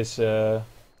 He got his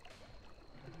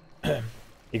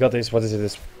he got his, what is it,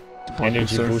 this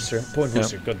energy booster. Point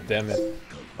booster, god damn it.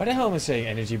 Why the hell am I saying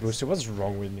energy booster? What's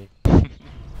wrong with me?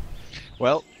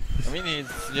 Well, I mean,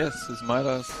 yes, his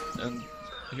Midas, and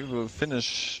he will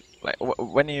finish, like,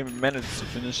 when he manages to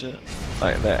finish it,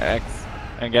 like the X,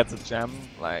 and gets a gem,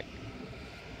 like...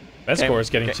 Fanscore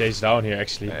is getting chased down here,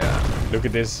 actually. Yeah. Look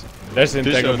at this. There's the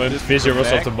entanglement. Fissure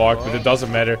was off the mark, but it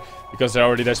doesn't matter, because they're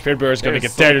already there. Spirit Bear is gonna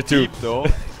get tethered too.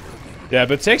 Yeah,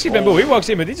 but Sexy Bamboo, he walks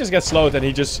in, but he just gets slowed, and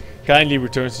he just kindly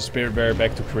returns the Spirit Bear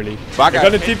back to Krilly.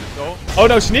 Oh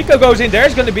no, Sneeko goes in.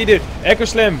 There's gonna be the Echo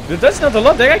Slam. That's not a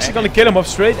lot. They're actually gonna kill him off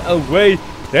straight away.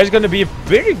 There's gonna be a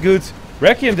very good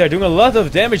Requiem there, doing a lot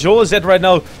of damage. All is dead right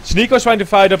now. Sneeko's trying to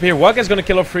fight up here. Waka's gonna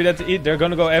kill off free. They're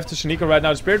gonna go after Sneeko right now.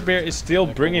 The Spirit Bear is still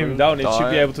bringing him down. It should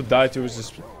be able to die to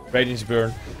his Radiance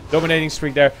Burn. Dominating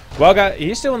streak there. Waka,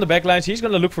 he's still on the back lines. He's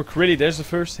gonna look for Krilly. There's the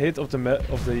first hit of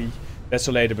the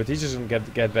Desolator, but he's just gonna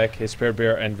get back his Spirit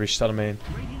Bear and restart him in.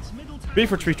 3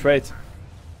 for 3 trade.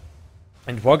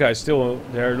 And Waka is still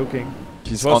there looking.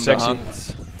 He's well on sexy. the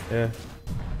hunt. Yeah.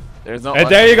 There's no And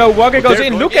there you go, Waka goes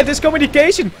in. Look at this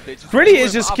communication. Just Krilly pull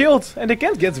is him just up. killed, and they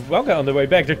can't get Waka on the way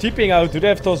back. They're TPing out. Do they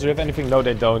have toss? Do they have anything? No,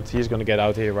 they don't. He's gonna get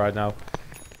out here right now.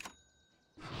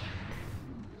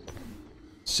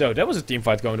 So that was a team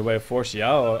fight going the way of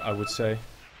 4CL, I would say.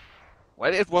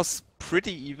 Well, it was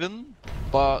pretty even,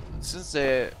 but since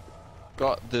they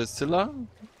got the Scylla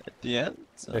at the end,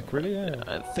 Yeah, Krilly, yeah.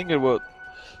 I think it would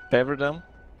favor them.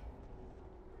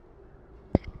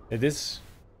 It is.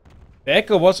 The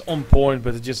Echo was on point,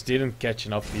 but it just didn't catch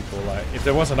enough people. Like, if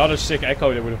there was another sick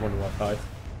Echo, they would have won the fight.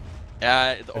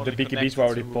 Yeah, it only BKBs connected were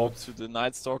already to, popped. to the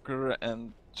Night Stalker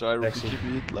and Gyro Actually.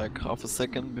 BKB like half a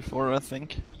second before, I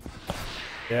think.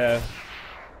 Yeah.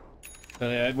 So,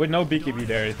 yeah, with no BKB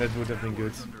there, that would have been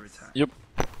good. Yep.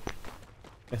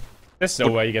 There's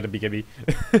no way you get a BKB.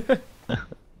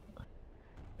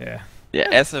 Yeah.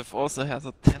 Yeah, SF also has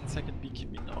a 10-second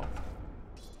BKB now.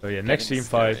 So yeah, next team Getting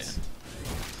fight.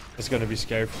 It's gonna be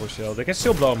scary for Cell. They can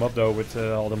still blow him up though with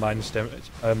all the minus damage,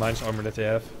 minus armor that they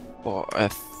have. Oh, I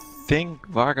think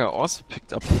Vaga also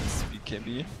picked up his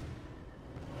BKB.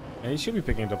 And he should be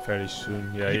picking it up fairly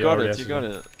soon. Yeah, He he got already it, has he it. got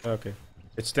it. Okay.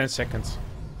 It's 10 seconds.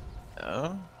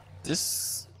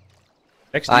 This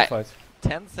Next team fight.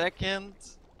 10-second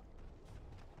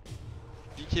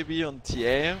BKB on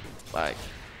TA, like,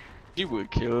 he will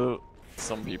kill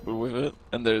some people with it,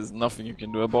 and there's nothing you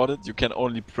can do about it. You can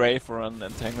only pray for an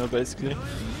entangle, basically.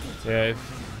 Yeah.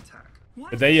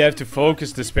 But then you have to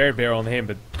focus the Spirit Bear on him,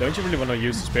 but don't you really want to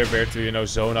use the Spirit Bear to, you know,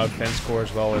 zone out Fanscore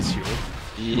as well as you?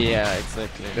 Yeah,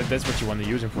 exactly. That's what you want to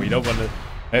use him for. You don't want to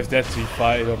have that to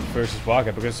fight up versus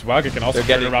Waka, because Waka can also They're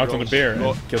turn getting around on the Roche. bear and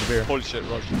kill the bear. Holy shit,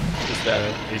 Roche. Just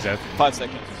dead. He's dead. 5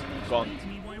 seconds. Gone.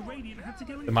 Had to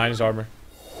go in. The minus armor.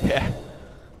 Yeah.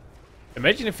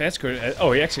 Imagine if Vanskor...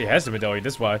 oh, he actually has the medallion,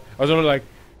 that's why. I was only like...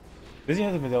 Does he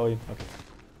have the medallion? Okay.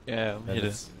 Yeah, it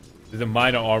is. The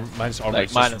minus armor Like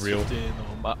is minus just real. 15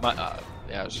 or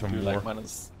yeah, it should Some be more. like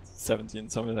minus 17,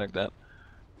 something like that.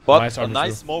 But Minus a armor nice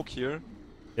real. smoke here.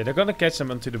 Yeah, they're gonna catch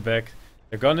him onto the back.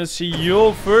 They're gonna see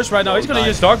Yule first right now. He's gonna nice.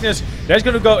 use Darkness. There's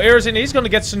gonna go Eris in. He's gonna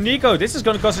get Sunico. This is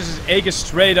gonna cost us his Aegis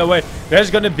straight away. There's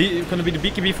gonna be the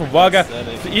BKB from Waga.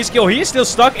 E-skill. He is still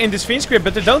stuck in this Fiend script,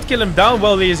 but they don't kill him down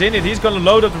while he is in it. He's gonna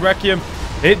load up the Requiem.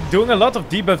 Doing a lot of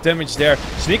debuff damage there.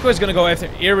 Sunico is gonna go after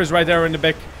Eris right there in the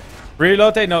back.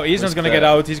 Reload. No, he's not gonna get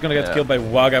out. He's gonna get killed by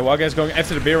Waga. Waga is going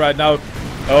after the bear right now.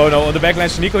 Oh no, on the backline,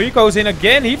 Sunico, he goes in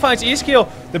again. He finds E-skill.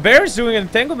 The bear is doing an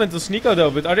entanglement on Sunico though,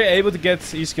 but are they able to get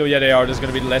E-skill? Yeah, they are. There's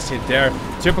gonna be the last hit there.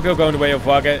 Triple kill going the way of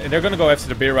Waga, and they're gonna go after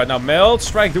the bear right now. Meld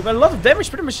Strike doing a lot of damage,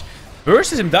 pretty much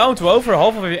bursts him down to over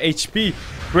half of his HP.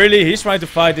 Really, he's trying to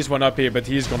fight this one up here, but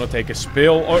he's gonna take a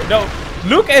spill. Or no,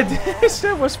 look at this.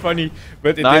 That was funny,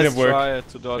 but it didn't work. Nice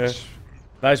try to dodge. Yeah.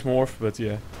 Nice morph, but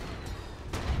yeah.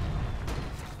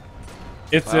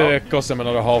 It cost him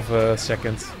another half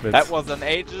second. But That was an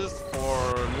Aegis for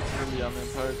literally an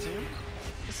entire team,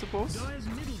 I suppose. Dire's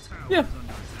middle tower Yeah. is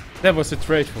under attack. that was a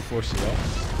trade for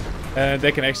 4CL. And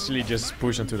they can actually just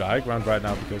push onto the high ground right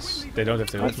now because they don't have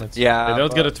the ultimate. Yeah, They don't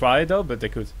but get to try it though, but they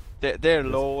could. they're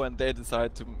low and they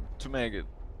decide to make it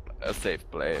a safe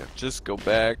play. Just go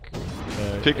back,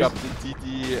 pick up the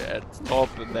DD at top,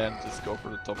 and then just go for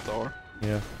the top tower.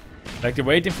 Yeah. Like they're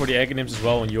waiting for the Aghanims as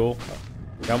well on Yule.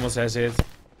 Ramos has it.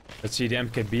 Let's see, the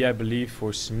MKB I believe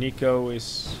for Sneeko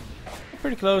is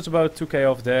pretty close, about 2k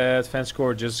off that.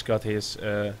 Fanscore just got his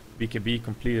BKB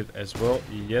completed as well.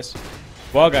 Yes.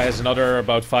 Waga has another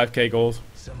about 5k gold.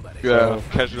 Yeah,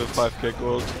 casual 5k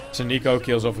gold. Sneeko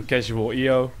kills off a casual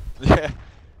EO. Yeah.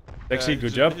 Actually, he good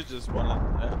ju- job. He just won it.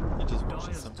 Yeah, he just won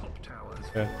Dire's it. top towers.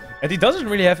 Yeah. And he doesn't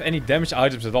really have any damage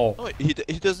items at all. No, he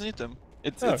doesn't need them.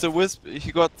 It's Oh. it's a wisp.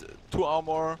 He got 2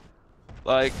 armor.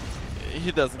 Like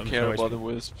he doesn't care no about HP. the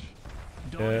wisp.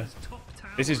 Dire's top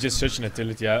tower This is just such an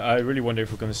utility. I really wonder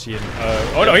if we're gonna see him.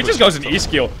 Oh Yeah, no, he push just goes in top.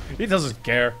 E-skill. He doesn't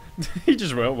care. He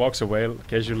just walks away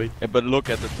casually. Yeah, but look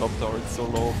at the top tower. It's so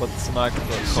low. But Sniper got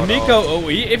caught Sneeko, out. oh,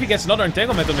 if he gets another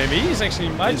entanglement on him, he's actually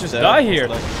might He's just dead, die most here.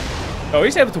 likely. Oh,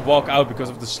 he's able to walk out because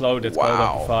of the slow that called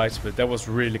up the Wow. fights, but that was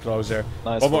really close there.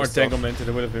 Nice One more first off. entanglement and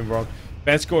it would have been wrong.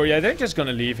 Bad score, yeah, they're just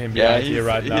gonna leave him Yeah, behind here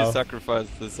right he now. sacrificed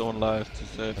his own life to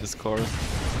save his course.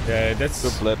 Yeah, that's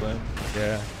Good play by him.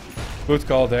 yeah, good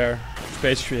call there.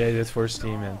 Space created for his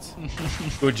team and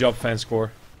good job, fan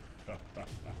score.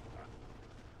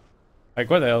 Like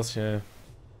what else? Yeah,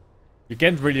 you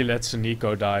can't really let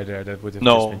Sunico die there. That would have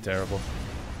No. just been terrible.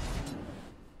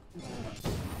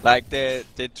 Like they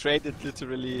traded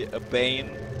literally a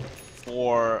Bane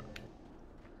for,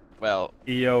 well,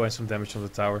 EO and some damage from the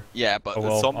tower. yeah, but Oh,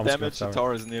 well, some almost damage. got The tower.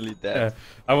 tower is nearly Yeah, dead.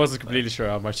 I wasn't completely sure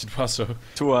how much it was. So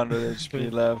 200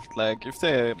 HP left. Like if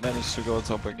they manage to go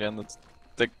top again,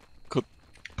 they could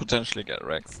potentially get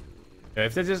Rex. yeah,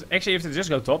 if they just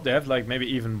go top, they have like maybe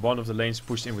even one of the lanes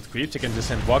pushed in with creeps. They can just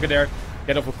send Waga there,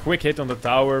 get off a quick hit on the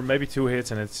tower, maybe 2 hits,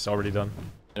 and it's already done.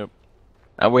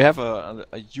 And we have a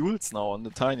Yules now on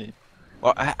the Tiny.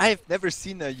 Well, I've never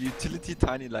seen a utility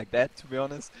Tiny like that, to be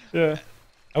honest. Yeah.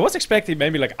 I was expecting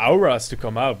maybe like auras to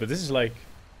come out, but this is like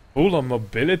full on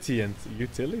mobility and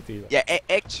utility. Yeah,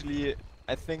 actually,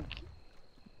 I think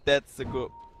that's a good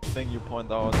thing you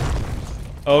point out.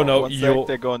 Oh no, One sec, Yule.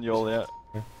 they go on Yule, yeah.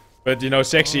 But you know,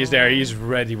 Sexy is there. He's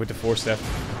ready with the 4-step.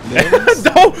 Limbs?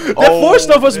 No, that Oh,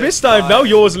 4-step was this mistimed. Now time.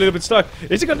 Yule is a little bit stuck.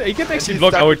 Is he gonna? He can actually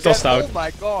block how it tossed out. Oh my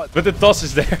god, But the toss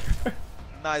is there.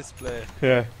 nice play.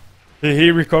 Yeah, he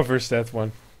recovers that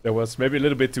one. That was maybe a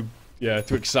little bit too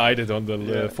excited on the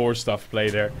Yeah. 4-stuff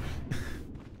play there.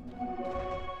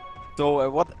 So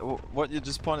what you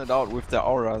just pointed out with the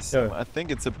auras, Yeah. I think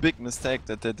it's a big mistake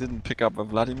that they didn't pick up a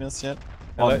Vladimir's yet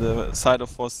I on like- the side of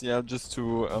 4CL just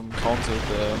to counter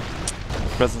the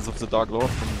presence of the Dark Lord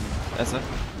from SF.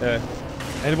 Yeah.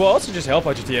 And it will also just help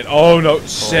out GT. Oh no,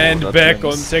 send that back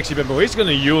brings- on Sexy Bamboo. He's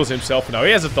gonna use himself now.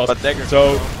 He has a toss. But Dagger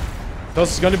So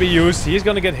toss is gonna be used. He's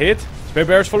gonna get hit. Spare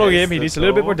Bear is following Yes, him. He let's needs a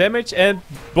little bit go. more damage and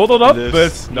bottled up, He but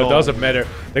lives. no, No. doesn't matter.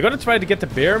 They're gonna try to get the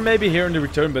bear maybe here in the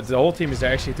return, but the whole team is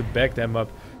there actually to back them up.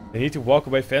 They need to walk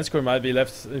away. Fanscore might be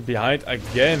left behind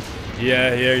again.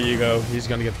 Yeah, here you go. He's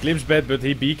gonna get glimpse bed, but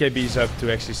he BKBs up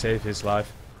to actually save his life.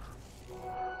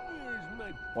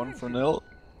 1-0.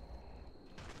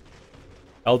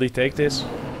 LD take this.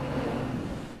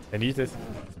 They need it.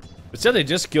 But still, they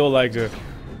just kill like the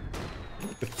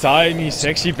tiny,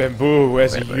 sexy bamboo who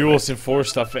has a Yules in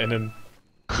 4-stuff and then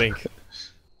Blink.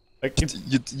 Like,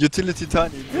 Utility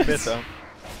tiny, better.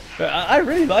 I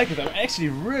really like it. I'm actually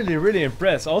really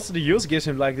impressed. Also, the use gives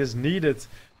him like this needed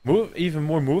even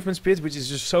more movement speed, which is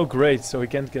just so great. So he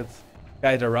can't get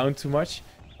guided around too much.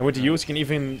 And with the use, he can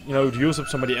even use up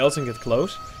somebody else and get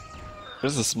close.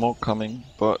 There's a smoke coming,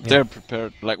 but they're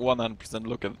prepared. Like 100%.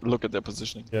 Look at their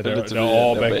positioning. Yeah, they're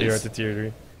all back here at the tier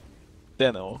 3.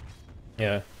 They know.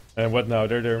 Yeah. And what now?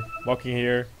 They're walking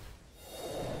here.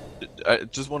 I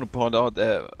just want to point out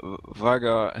that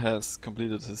Vaga has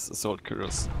completed his assault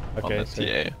curious on the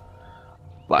TA.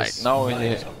 Like now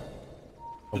he...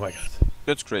 Oh my god.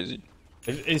 That's crazy.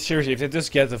 Seriously, if they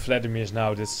just get the Vladimirs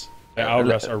now, their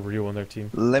auras are real on their team.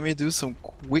 Let me do some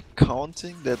quick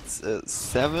counting. That's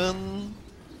 7,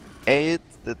 8,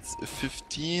 that's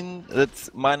 15,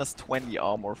 that's minus 20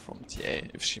 armor from TA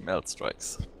if she melt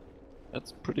strikes.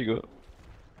 That's pretty good.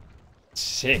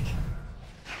 Sick.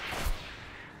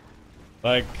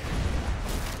 Like,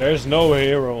 there's no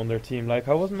hero on their team. Like,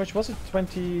 how much was it?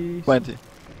 20? 20.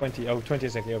 20. Oh, 20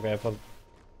 exactly. Okay, I thought.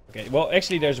 Okay, well,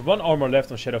 actually, there's 1 armor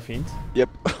left on Shadow Fiend. Yep.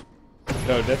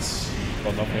 So that's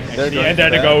well nothing. Actually, and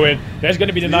there they go in. There's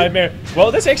gonna be the nightmare.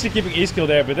 Well, that's actually keeping E-skill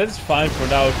there, but that's fine for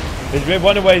now. They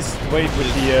want to wait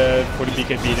with the for the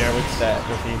BKB there with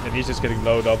Shadow Fiend, and he's just getting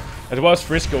loaded up. It was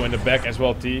Frisco in the back as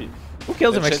well. Who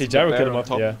killed him actually? Gyro killed him off.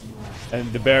 Yeah.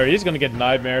 And the bear, he's gonna get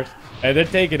nightmared. And they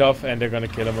take it off and they're gonna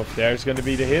kill him off. There's gonna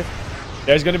be the hit.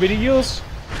 There's gonna be the use.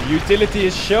 The utility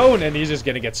is shown and he's just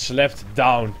gonna get slapped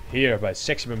down here by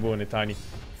Sexy Bamboo and the Tiny.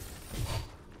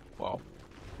 Wow.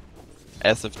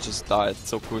 SF just died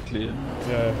so quickly.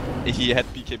 Yeah. He had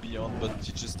BKB on, but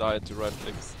he just died to right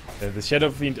clicks. Yeah, the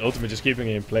Shadow Fiend ultimate just keeping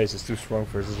it in place is too strong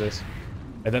versus this.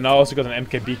 And then I also got an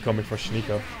MKB coming for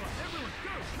Sneeko.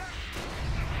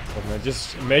 But man,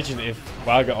 just imagine if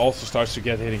Vaga also starts to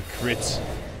get hitting crits.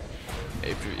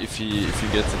 If he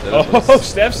gets it. Oh,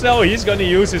 Step Cell, he's gonna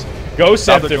use his Ghost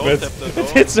Scepter, but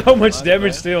it did so much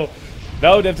damage still.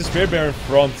 Now they have the Spirit Bear in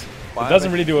front. It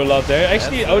doesn't really do a lot there.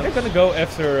 Actually, they're gonna go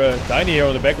after Tiny here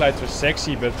on the backline for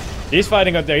Sexy, but he's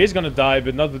fighting up there. He's gonna die,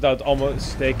 but not without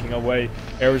almost taking away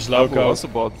Ares Loco. Also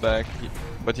bought back,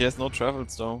 but he has no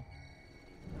travels though.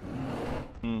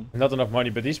 Not enough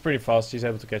money, but he's pretty fast. He's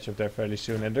able to catch up there fairly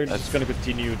soon, and they're just gonna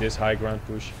continue this high ground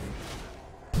push.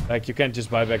 Like, you can't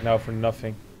just buy back now for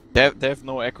nothing. They have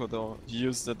no echo though. He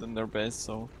used it in their base,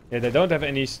 so... Yeah, they don't have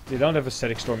any... They don't have a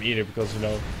static storm either, because,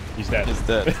 he's dead. He's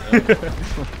dead,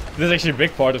 This is actually a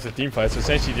big part of the team fight, so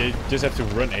essentially they just have to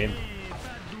run in.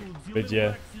 But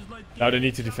yeah. Now they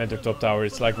need to defend their top tower.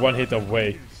 It's like one hit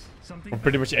away from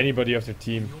pretty much anybody of their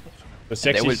team. So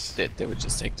Sexy... They will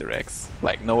just take the Rex.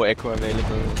 Like, no echo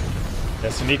available. Yeah,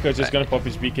 so Nico's just gonna pop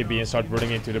his BKB and start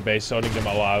running into the base, zoning them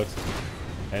all out.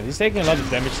 And he's taking a lot of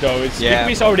damage though. His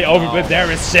BKB's already over, but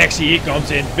there is Sexy. He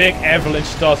comes in, big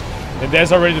avalanche toss. And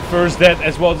there's already the first death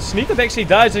as well. The Sneeko actually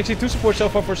dies. Actually 2 support so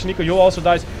far for Sneeko. Yul also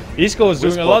dies. Isco is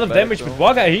doing a lot of damage, but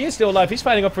Waga, he is still alive. He's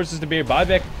fighting up versus the bear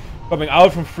buyback. Coming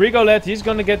out from Frigolet. He's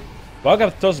gonna get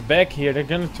Waga tossed back here. They're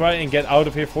gonna try and get out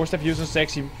of here. 4-step using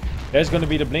Sexy. There's gonna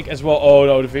be the blink as well. Oh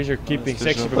no, the Fissure keeping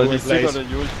Sexy in place.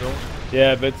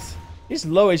 Yeah, but he's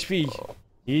low HP.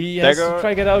 He has to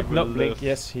try to get out. No, blink.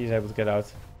 Yes, he's able to get out.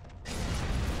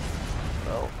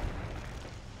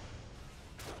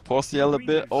 Force yell a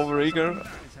bit over eager.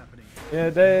 Yeah,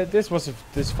 this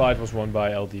fight was won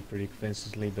by LD pretty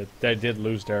convincingly, but they did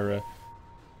lose their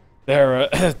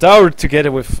tower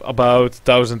together with about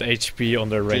 1000 HP on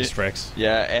their range tracks.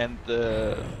 Yeah, and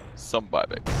some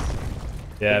buybacks.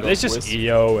 Yeah, but it's just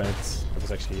EO and it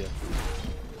was actually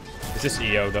it's just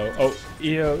EO though. Oh,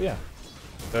 EO, yeah.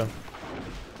 So,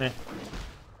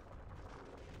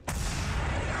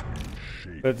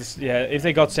 But yeah, if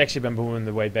they got Sexy Bamboo on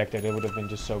the way back there, they would have been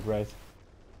just so great.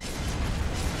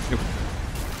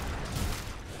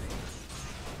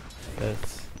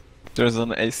 But there's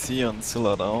an AC on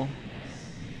Scylla now.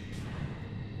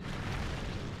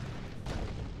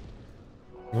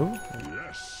 Who?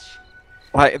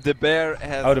 Like, if the bear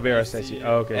has... Oh, the bear has AC.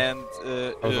 Oh, okay. And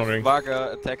if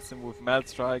Vaga attacks him with Melt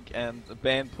Strike and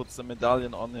Bane puts a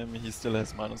medallion on him, he still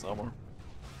has minus armor.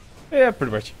 Yeah,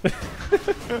 pretty much.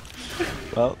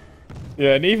 Well,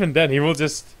 yeah, and even then, he will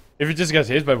just... If he just gets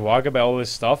hit by Waga by all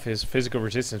this stuff, his physical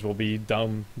resistance will be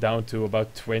down to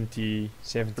about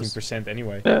 17%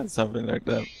 anyway. Yeah, something like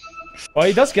that. Well,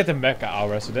 he does get the Mecha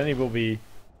Aura, so then he will be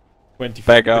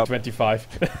 25.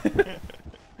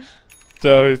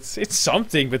 So it's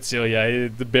something, but still, yeah,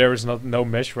 the bear is no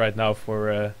mesh right now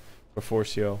for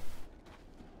 4CO.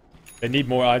 They need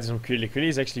more items from Krili. Krili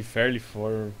is actually fairly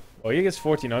for... Well, he gets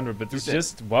 1400, but it's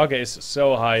just... Waga is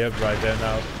so high up right there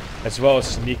now. As well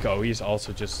as Sneeko, he's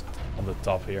also just on the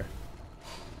top here.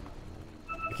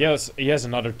 He has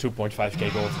another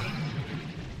 2.5k gold.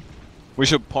 We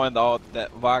should point out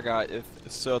that Vaga is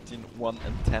 13, 1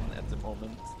 and 10 at the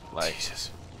moment. Like,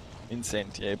 Jesus. insane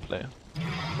TA player.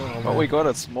 Oh, But we got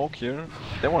a smoke here.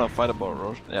 They wanna fight about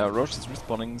RoG. Yeah, RoG is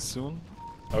respawning soon.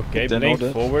 Okay, They know blink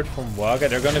that. forward from Vaga.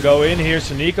 They're gonna go in here.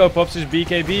 Sunico pops his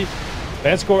BKB.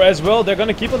 Fanscore as well. They're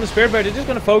gonna keep on the Spirit Bear. They're just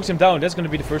gonna focus him down. That's gonna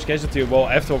be the first casualty. Well,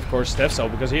 after of course Stefsel,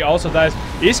 because he also dies.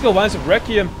 Isko winds up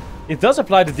Requiem. It does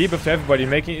apply the debuff to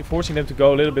everybody, forcing them to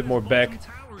go a little bit more back.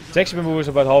 Sexy Bamboo is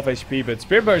about half HP, but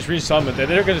Spirit Bear is resummoned, and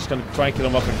they're just gonna try and kill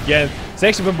him up again.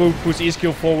 Sexy Bamboo puts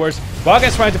Iskill forwards. Vaga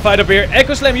is trying to fight up here.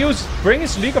 Echo Slam used, bringing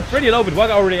Sunico pretty low, but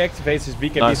Vaga already activates his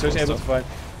BKB, Nice so he's able to stuff. fight.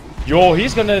 Yo,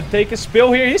 he's gonna take a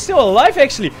spill here. He's still alive,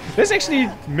 actually. There's actually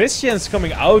missions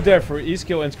coming out there for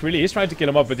Iskill and Skrilly. He's trying to kill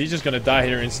him up, but he's just gonna die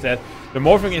here instead. The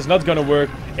morphing is not gonna work.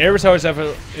 Eris,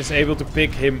 however, is able to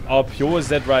pick him up. Yo is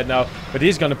dead right now, but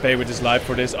he's gonna pay with his life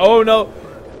for this. Oh no!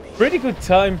 Pretty good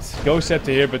timed Ghost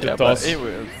Scepter here, but the toss. But he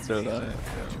will still die.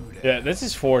 Yeah, this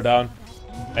is 4 down.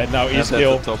 And now And that's the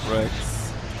Iskill. top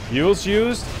Rex. Fuel's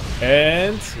used.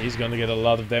 And he's gonna get a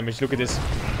lot of damage. Look at this.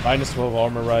 Minus 12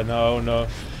 armor right now. Oh no.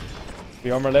 The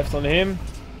armor left on him.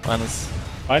 Minus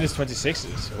 26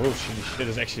 is. Oh shit,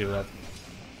 is actually a lot.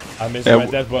 I missed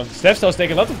that one. Stefstel's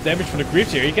taking a lot of damage from the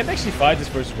creeps here. He can actually fight this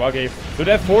versus Waga. Do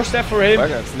they have 4 step for him?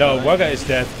 No, Waga is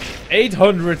dead.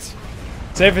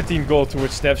 817 gold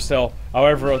towards Stefstel.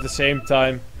 However, at the same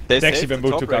time, Sexy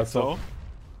Bamboo took out top.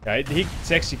 Yeah,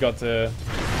 Sexy got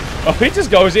oh, he just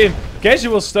goes in.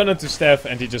 Casual stun into Steph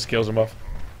and he just kills him off.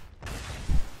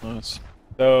 Nice.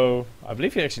 So, I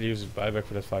believe he actually uses buyback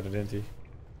for that fighter, didn't he?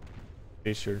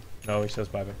 Pretty sure. No, he says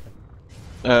buyback.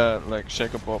 Like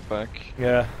Shaker bought back.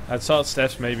 Yeah, I thought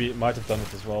Steph's maybe might have done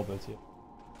it as well, but yeah.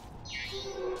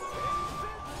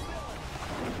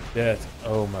 Dead.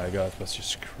 Oh my god, that's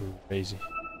just crazy.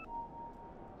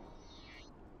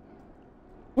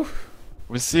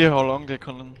 We see how long they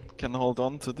can hold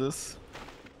on to this.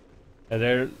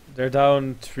 Yeah, they're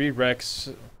down 3 racks.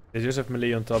 They just have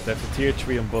melee on top. They have the tier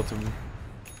 3 on bottom.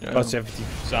 Yeah. About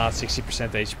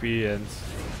 60% HP and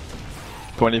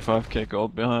 25k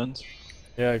gold behind.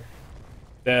 yeah,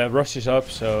 the rush is up.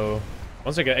 So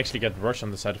once they actually get rush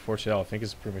on the side of 4CL, I think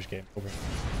it's pretty much game over.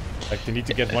 Like they need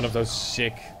to get one of those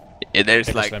sick. Yeah, there's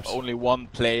Echo like slams. only one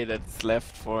play that's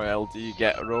left for LD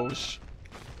get RoG.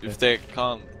 If they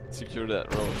can't secure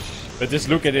that RoG. But just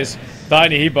look at this.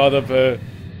 Tiny, he bought up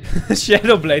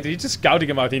Shadow Blade. He's just scouting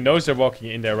him out. He knows they're walking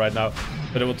in there right now.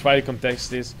 But they will try to contest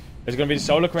this. There's gonna be the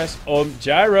Solar Crest on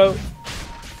Gyro.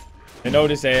 They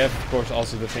notice they have, of course,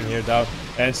 also the thing here down.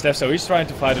 And Steph, so he's trying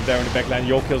to fight him there in the backline.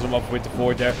 Yol kills him up with the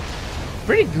Void there.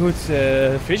 Pretty good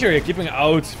Fissure here, keeping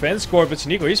out Fanscore, but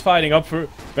Sunico, he's fighting up for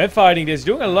fighting this,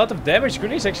 doing a lot of damage.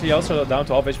 Green is actually also down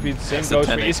to half HP. The same goes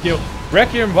for Iskill.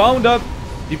 Requiem wound up,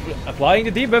 applying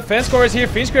the debuff. Fanscore is here,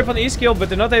 Fiend Grip on Iskill, but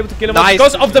they're not able to kill him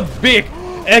because of the big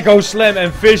Echo Slam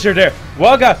and Fissure there.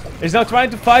 Waga is now trying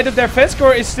to fight up there.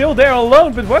 Fanscore is still there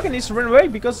alone, but Waga needs to run away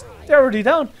because they're already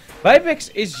down.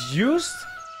 Vipex is used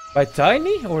by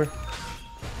Tiny, or?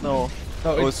 No,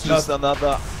 No, it's just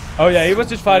another. Oh yeah, he was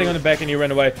just fighting on the back and he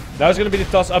ran away. Now it's gonna be the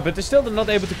toss up, but they're still not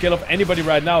able to kill off anybody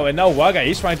right now. And now Waga,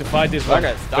 he's trying to fight this one.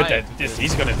 Waga's dying. But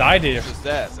he's gonna die there. Just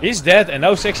dead. He's dead, and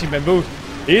now Sexy Bamboo.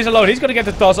 He's alone, he's gonna get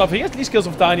the toss up. He has these kills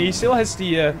of Tiny, he still has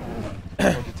the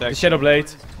Shadow Blade.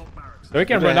 So he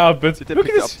can run out, but Did they look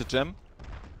pick at up this. the gem?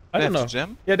 I They don't have know. the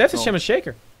gem? Yeah, they have the No. Shaman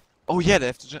Shaker. Oh yeah, they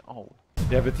have the gem. Oh.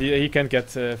 Yeah, but he can't get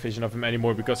vision of him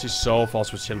anymore because he's so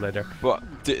fast with Shadow Blade there. But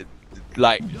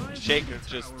like Shaker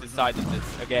just decided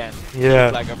this again. Yeah.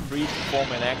 It's like a free to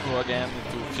form an echo again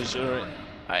into Fissure.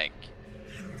 Like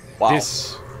wow.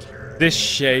 This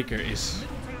Shaker is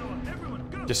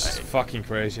just fucking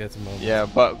crazy at the moment. Yeah,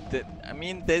 but I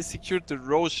mean they secured the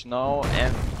RoG now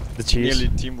and The cheese.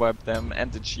 nearly team wiped them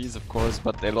and the cheese of course,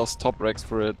 but they lost top Rex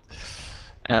for it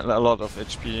and a lot of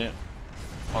HP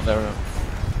on their.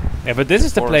 Yeah, but this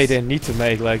is the play course. they need to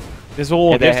make. Like this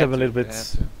all gives them a little bit.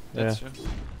 That's Yeah. true.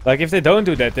 Like if they don't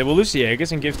do that, they will lose the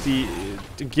Aegis and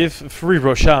give free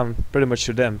Roshan pretty much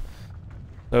to them.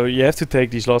 So you have to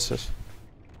take these losses.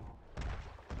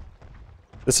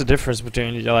 That's the difference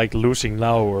between like losing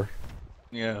now or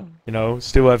Yeah.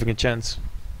 still having a chance.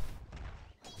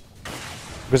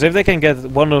 Because if they can get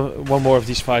one more of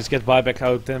these fights, get buyback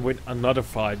out, then win another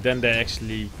fight, then they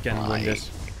actually can win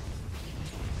this.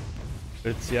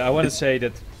 But yeah, I want to say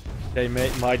that they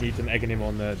might need an Aghanim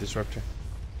on Disruptor.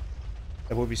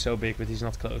 That would be so big, but he's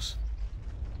not close.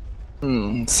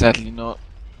 Sadly not.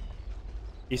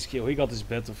 He got his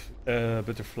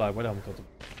butterfly. What am I called?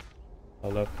 Oh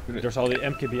look, there's all the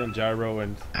MKB on gyro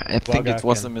and I think Vaga it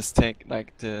was a can- mistake.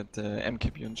 Like the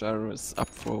MKB on gyro is up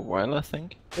for a while, I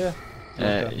think.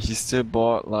 Yeah. He still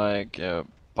bought like a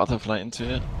butterfly into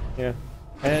it. Yeah.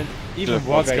 And even Should've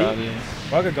bought Vaga, Skadi.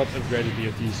 Vaga got upgraded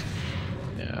BOTs.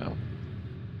 Yeah.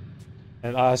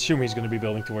 And I assume he's going to be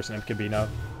building towards an MKB now.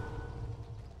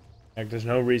 Like, there's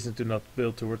no reason to not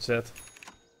build towards that.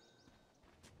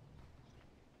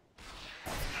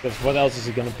 Because what else is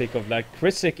he going to pick up? Like,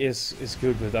 Cristic is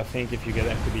good, but I think if you get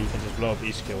MKB, you can just blow up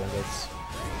each kill, and that's...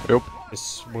 Yep.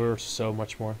 It's worth so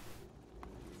much more.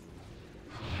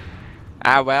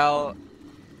 Well,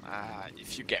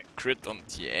 if you get crit on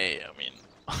TA, I mean,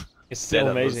 It's still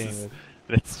Dota amazing. versus-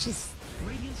 But, that's just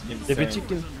yeah, but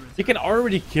insane. you can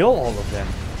already kill all of them.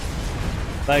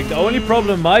 Like, the only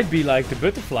problem might be like the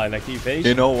butterfly, like the evasion.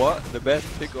 You know what? The best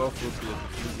pick-off would be a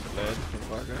diffuser blade from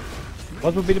Vaga.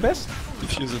 What would be the best?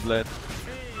 Diffuser blade.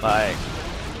 Like,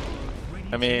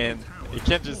 I mean, you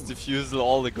can just diffuse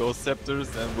all the ghost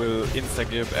scepters and will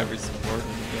insta-give every support in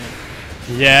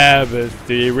the game. Yeah, but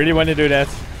do you really want to do that?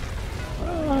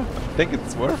 I think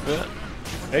it's worth it.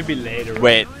 Maybe later.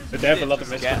 Wait. But they have a lot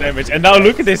of extra damage. And now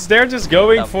look at this, they're just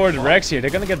going for the Rex here. They're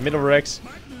gonna get middle Rex.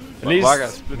 At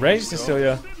least Ranged is still,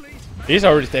 yeah. He's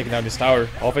already taken down this tower,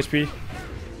 half HP.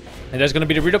 And there's gonna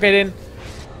be the relocate in.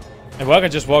 And Vaga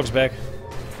just walks back.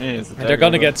 Yeah, And they're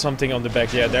gonna get something on the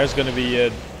back. Yeah, there's gonna be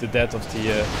the death of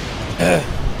the...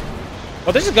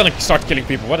 Well, this is gonna start killing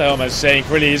people. What the hell am I saying?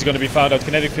 Really, he's gonna be found out.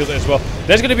 Kinetic field as well.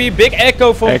 There's gonna be a big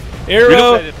echo from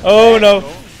Aero. Oh no.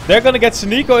 They're gonna get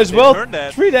Suniko as well.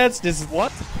 3 deaths. This is...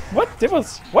 What? What?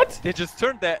 What? They just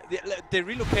turned that. They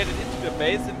relocated into the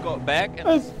base and got back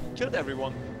and killed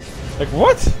everyone. Like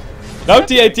what? Now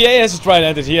TA has to try and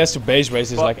end it. He has to base race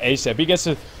this like ASAP. He gets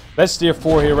a best tier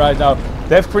 4 here right now.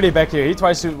 They have Pretty back here. He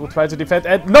will try to defend.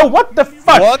 And no, what the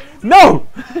fuck? What? No!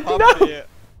 No!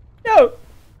 No!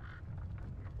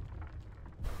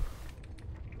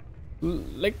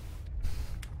 Like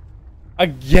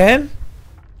again?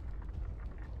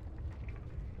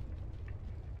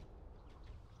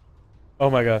 Oh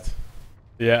my god.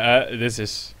 Yeah, this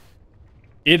is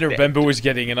either Bamboo is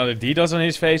getting another DDoS on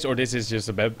his face, or this is just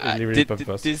a really bug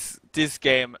bust. This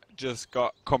game just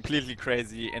got completely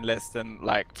crazy in less than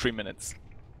like 3 minutes.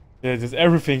 Yeah, just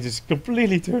everything just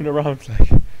completely turned around. Like,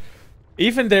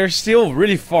 even they're still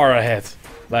really far ahead.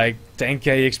 Like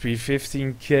 10k XP,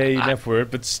 15k net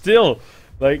worth, but still,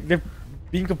 like they're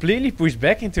being completely pushed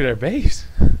back into their base.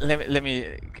 Let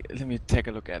me take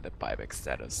a look at the buyback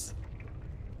status.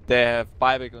 They have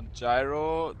buyback on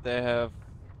Gyro, they have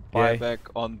buyback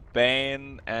on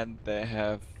Bane, and they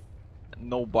have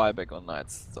no buyback on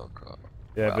Night Stalker.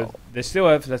 Yeah, but they still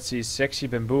have, let's see, Sexy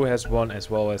Bamboo has one as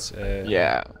well as...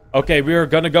 yeah. Okay, we're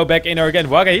gonna go back in there again.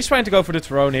 Vaga, he's trying to go for the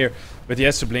throne here, but he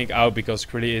has to blink out because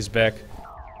Krilly is back.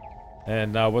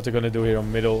 And now what they're gonna do here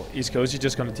on middle, East Coast, he's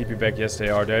just gonna TP back. Yes, they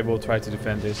are. They will try to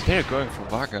defend this. They're going for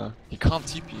Vaga. He can't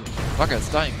TP. Vaga is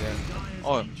dying there.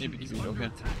 Oh, maybe, okay.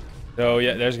 So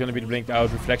yeah, there's gonna be the blink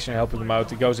out, Reflection helping him out.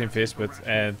 He goes in fist, but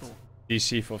and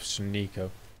DC of Suniko.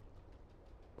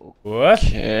 What?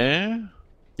 Okay.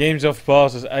 Games of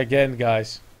pauses again,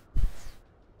 guys.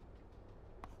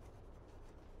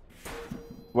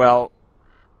 Well.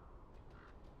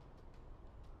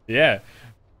 Yeah.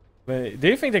 But do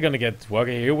you think they're gonna get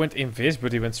Vaga here? He went in fist,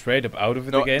 but he went straight up out of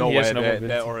it again. No He way. has no They're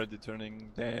mobility. already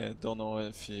turning. They don't know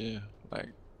if he like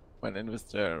went in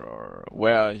with there or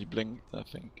where he blinked. I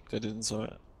think they didn't saw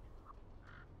it.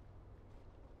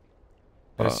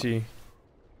 Let's see.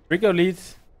 Rico lead.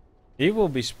 He will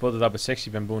be spotted up a Sexy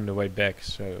Bamboo on the way back,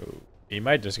 so he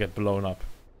might just get blown up.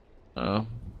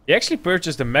 He actually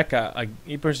purchased a mecha.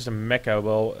 He purchased a mecha.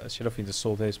 Well, Shadowfiend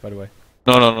sold his, by the way.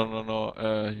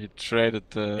 No. He traded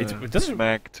the it doesn't-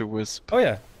 Smack to Wisp. Oh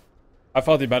yeah. I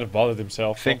thought he might have bought it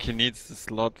himself. I think he needs the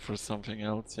slot for something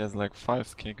else. He has like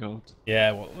 5k gold.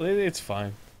 Yeah, well, it's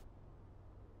fine.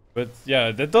 But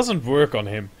yeah, that doesn't work on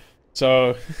him.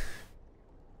 So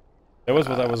that was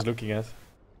what I was looking at.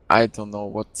 I don't know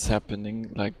what's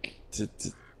happening. Like,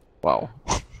 wow.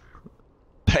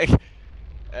 Like,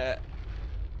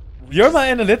 You're my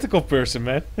analytical person,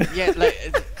 man. yeah,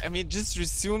 like, I mean, just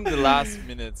resume the last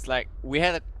minutes. Like, we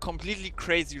had a completely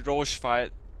crazy RoG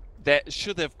fight that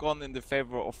should have gone in the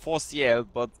favor of 4CL,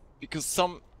 but because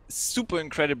some super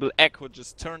incredible echo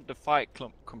just turned the fight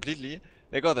completely,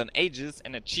 they got an Aegis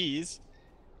and a cheese,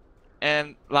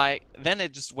 and like, then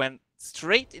it just went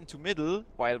straight into middle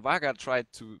while Vaga tried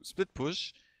to split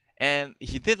push, and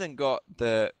he didn't got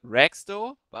the Rex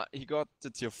though, but he got the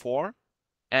tier 4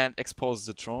 and exposed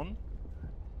the throne.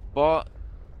 But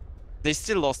they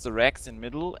still lost the Rex in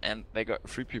middle and they got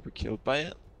 3 people killed by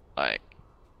it. Like,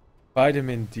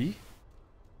 Vitamin D?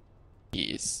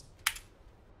 Yes.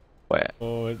 Where?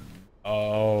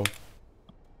 Oh.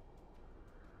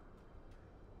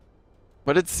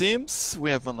 But it seems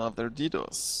we have another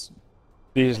DDoS.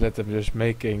 Please let them just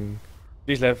making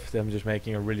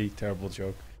a really terrible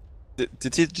joke.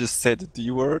 Did he just say the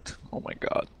D word? Oh my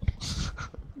god.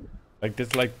 Like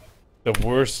that's like the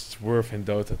worst swerve in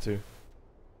Dota 2. At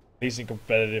least in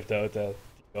competitive Dota.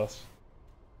 DDoS.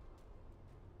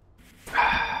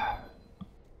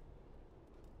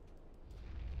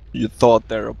 You thought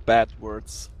there are bad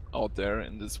words out there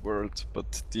in this world, but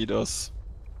DDoS.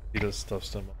 DDoS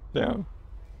stuffs them up. Yeah.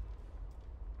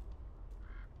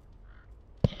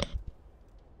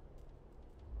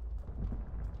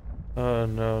 Oh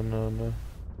no.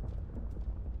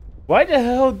 Why the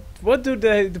hell? What do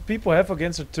the people have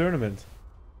against a tournament?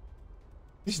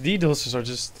 These DDoSes are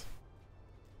just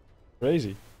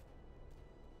crazy.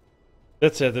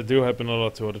 That said, that do happen a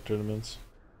lot to other tournaments.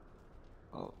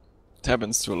 Well, it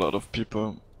happens to a lot of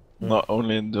people. Not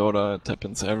only in Dota, it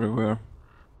happens everywhere.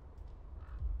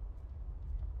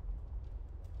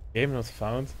 Game not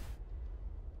found.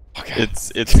 Okay.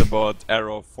 It's about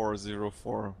error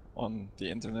 404 on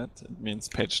the internet. It means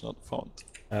page not found.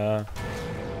 Oh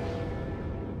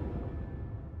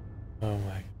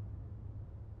my.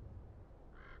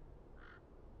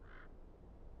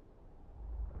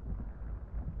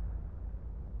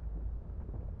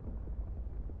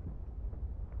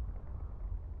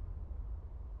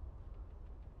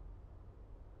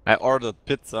 I ordered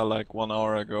pizza like 1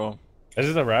 hour ago. Has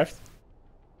it arrived?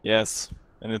 Yes,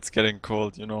 and it's getting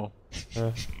cold, you know.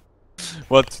 Uh,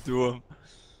 What to do?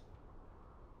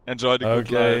 Enjoy the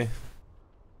good life.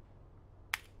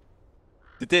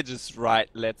 Did they just write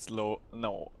let's load?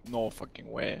 No, no fucking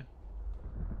way.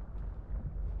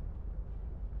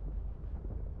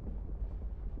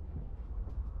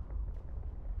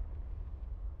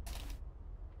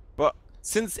 But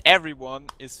since everyone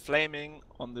is flaming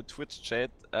on the Twitch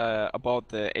chat about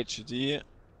the HUD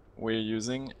we're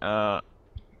using,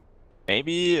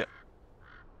 maybe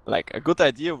like a good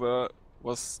idea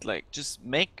was like just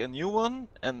make a new one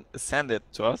and send it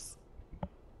to us.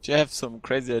 If you have some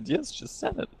crazy ideas, just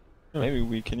send it. Maybe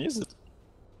we can use it.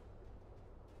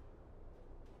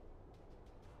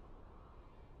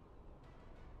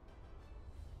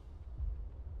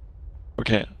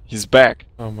 Okay, he's back.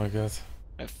 oh my god.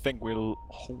 I think we'll...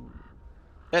 Oh,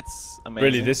 that's amazing.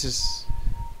 Really, this is...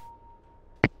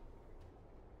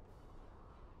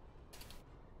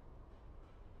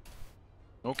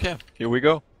 Okay, here we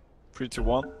go. 3, 2,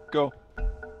 1, go.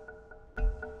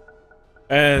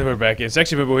 And we're back in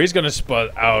Sexy Boo. He's gonna spot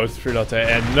out Frilotte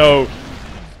and no.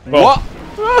 Well, What?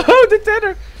 Oh, the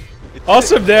tether!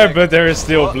 Awesome there, but there is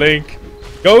still What? Blink.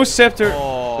 Go Scepter!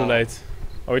 Oh. Too late.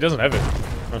 Oh, he doesn't have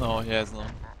it. No, he has not.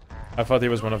 I thought he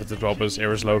was one of the droppers.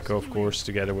 Eris Loco, of course,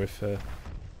 together with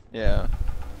Yeah.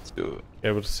 Let's do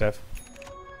it. with Seth.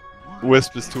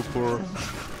 Wisp is too poor.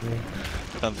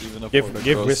 Can't even afford a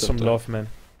Give Ghost Wiz some Scepter. love, man.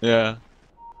 Yeah.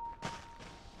 I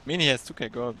mean, he has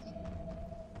 2k gold.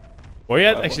 Well, he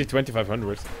had actually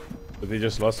 2,500, but he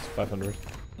just lost 500.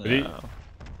 But Yeah.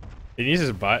 he needs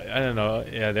to buy. I don't know.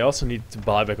 Yeah, they also need to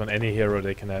buy back on any hero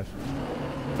they can have.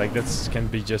 Like that can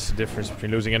be just the difference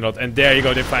between losing and not. And there you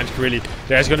go, they find Krilly.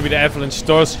 There's gonna be the Avalanche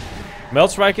toss.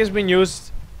 Melt Strike has been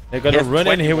used. They're He gonna has run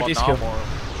in here with 21 this kill. armor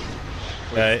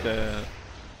with the...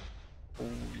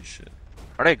 Holy shit.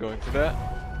 Are they going for that?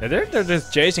 Yeah, they're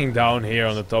just chasing down here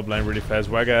on the top line really fast.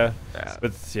 Wagga. Yeah.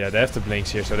 But yeah, they have the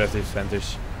blinks here, so they have the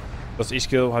advantage. Does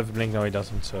E-skill have the blink? No, he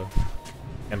doesn't, so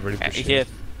can't really push He it. had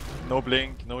no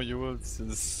blink, no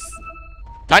Yules.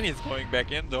 Tiny is going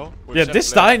back in though. with Yeah, this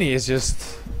Champlain. Tiny is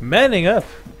just manning up.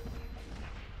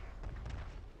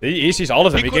 He sees all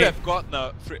of them. He He could can have gotten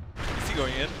a... Is he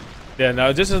going in? yeah,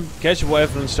 no, this is a casual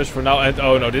Avalanche touch for now. And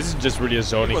oh no, this is just really a He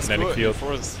zoning was kinetic good. field. He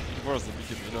forced the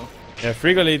beacon, you know. Yeah,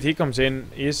 Frigolite, he comes in,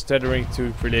 he's tethering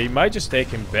to Krilly. He might just take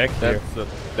him back here.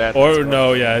 That's Or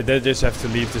no, yeah, they just have to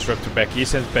leave Disruptor back. He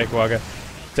sends back Wagga.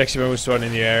 Taxi was thrown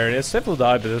in the air. Yeah, Step will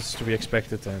die, but that's to be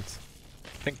expected. And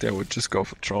I think they would just go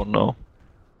for Throne now.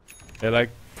 they're like,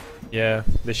 yeah,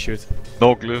 they should.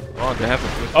 No glue. Oh, they have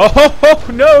a glue. Oh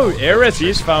no! Ares,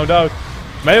 he's found out.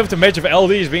 Man of the match of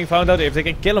LD is being found out. If they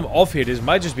can kill him off here, this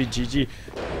might just be GG.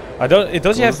 I don't.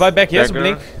 Does he have buyback? He has a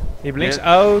blink. He blinks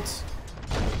out.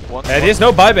 There's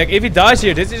no buyback. If he dies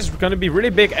here, this is gonna be really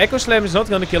big. Echo Slam is not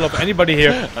gonna kill off anybody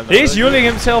here. He's healing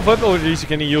himself up, or is he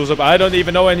gonna use up? I don't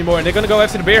even know anymore. And they're gonna go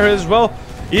after the bear here as well.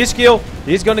 He's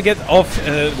gonna get off.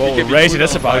 Well, Razy,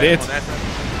 that's about it.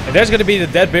 And there's gonna be the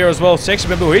dead bear as well. Sexy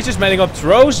Bamboo, he's just manning up,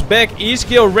 throws back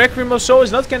E-skill. Requiem of Soul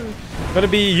is not gonna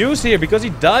be used here because he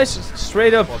dies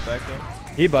straight up.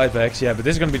 He bite backs, yeah, but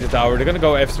this is gonna be the tower. They're gonna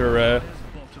go after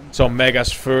some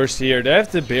megas first here. They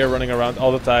have the bear running around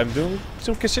all the time, doing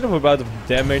some considerable amount of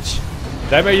damage.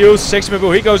 Nightmare use, Sexy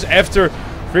Bamboo, he goes after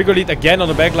Frigo lead again on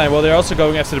the backline while they're also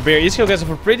going after the bear. E-skill gets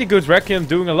a pretty good Requiem,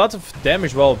 doing a lot of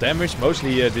damage. Well, damage,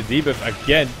 mostly the debuff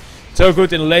again. So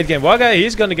good in the late game. Waga,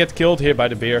 he's gonna get killed here by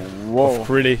the bear. Whoa.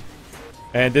 Pretty.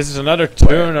 And this is another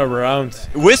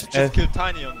turnaround. Wisp just killed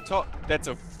Tiny on the top. That's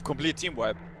a complete team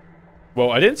wipe. Whoa,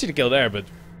 I didn't see the kill there, but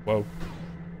whoa.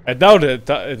 And now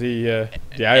the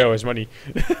IO has money.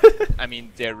 I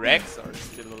mean, their Rex are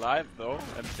still alive though,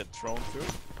 and they're thrown too.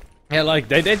 Yeah, like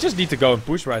they just need to go and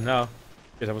push right now.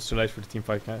 Yes, I was too late for the team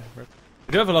fight. They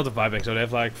do have a lot of buyback, so they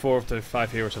have like 4 of the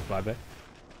 5 heroes of buyback.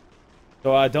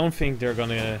 So I don't think they're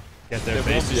gonna get their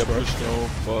base destroyed. No,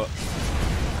 but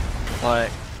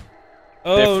like.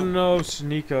 Oh no,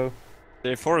 Sneeko.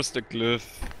 They forced the glyph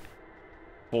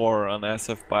for an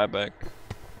SF buyback.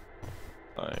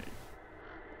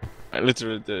 I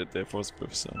literally did. They forced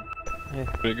glyph, so yeah.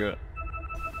 Pretty good.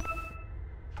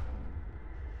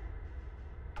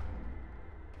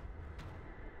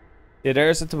 Yeah, there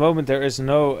is at the moment there is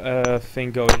no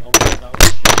thing going on right now.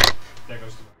 There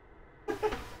goes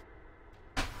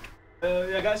the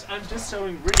yeah, guys, I'm just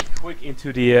showing really quick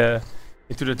into the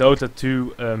Dota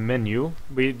 2 menu.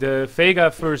 The Vega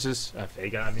versus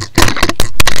Vega. I mean,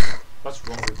 what's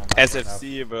wrong with my mic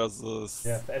SFC right versus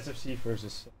yeah, the SFC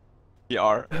versus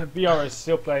PR. PR is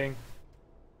still playing.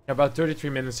 About 33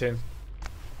 minutes in.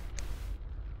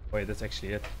 Wait, that's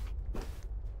actually it.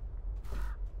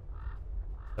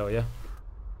 So yeah,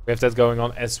 we have that going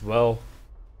on as well.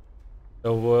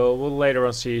 So we'll later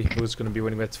on see who's gonna be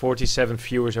winning. But 47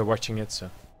 viewers are watching it. So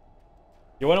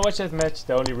you wanna watch that match?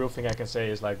 The only real thing I can say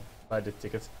is like buy the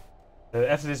ticket.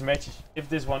 After this match, if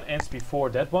this one ends before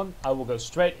that one, I will go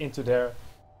straight into there,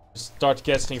 start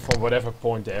casting from whatever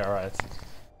point they are at.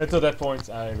 Until that point,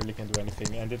 I really can't do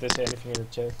anything. And did they say anything in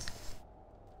the chat?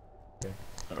 Okay.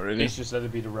 Oh, really? Please just let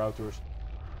it be the routers.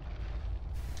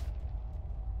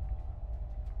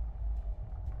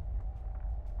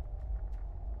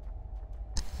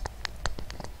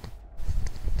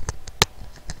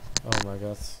 Oh my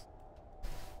god.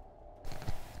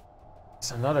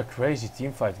 It's another crazy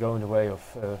team fight going the way of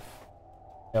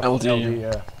LD.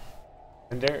 Yeah.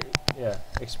 And there, yeah,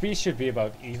 XP should be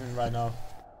about even right now.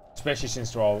 Especially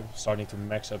since they're all starting to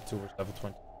max up towards level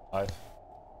 25.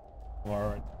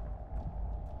 More.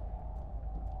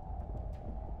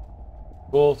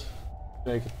 Gold,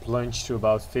 make it plunge to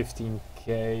about 15k,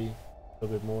 a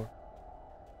little bit more.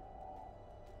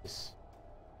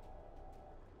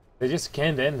 They just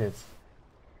can't end it.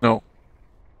 No.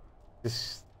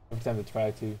 Just every time they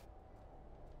try to.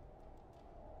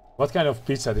 What kind of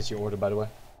pizza did you order, by the way?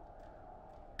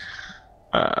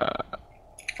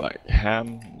 Like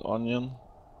ham, onion.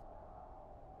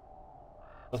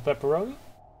 Was pepperoni?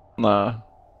 Nah,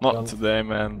 not today,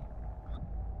 man.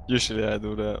 Usually I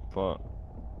do that, but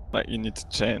like you need to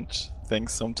change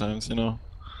things sometimes, you know.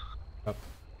 Yep.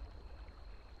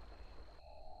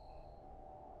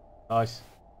 Nice.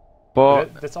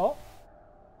 But That's all?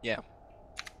 yeah.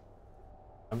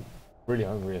 I'm really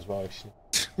hungry as well, actually.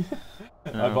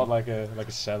 I bought like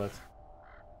a salad.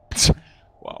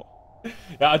 Wow.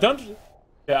 Yeah, I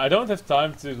don't have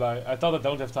time to like. I thought I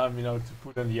don't have time, you know, to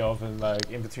put in the oven like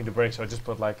in between the breaks. So I just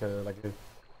put like a.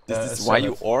 This is why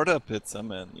you order pizza,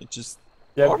 man. You just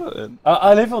order it.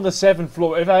 I live on the 7th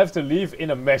floor. If I have to leave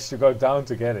in a match to go down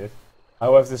to get it, I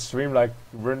will have to stream like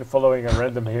following a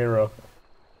random hero.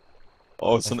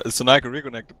 Oh, so now I can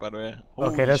reconnect, by the way.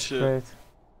 Holy okay, that's shit. great.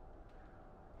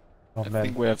 Oh, I man.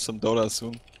 think we have some Dota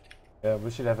soon. Yeah,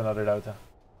 we should have another Dota.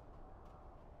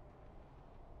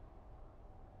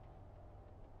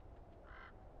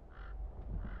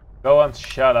 Go on,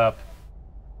 shut up.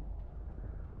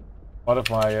 One of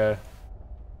my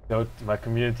my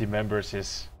community members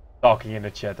is talking in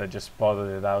the chat. I just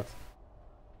spotted it out.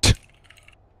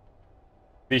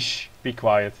 Bish, be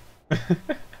quiet.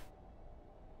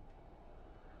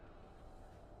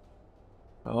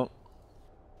 Oh.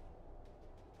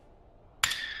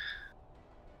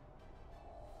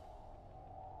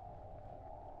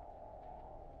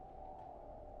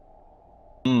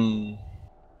 Hmm.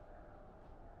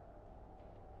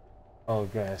 Oh,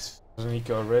 guys. Is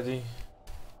Nico ready?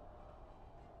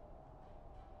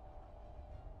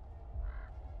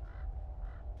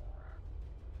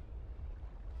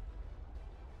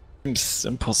 It's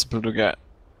impossible to get.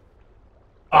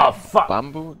 Oh, fuck!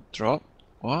 Bamboo drop?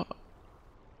 What?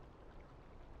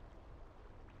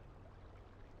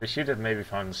 We should have maybe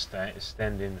found a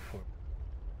stand-in for.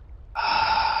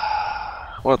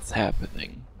 What's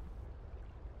happening?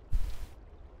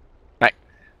 Like,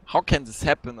 how can this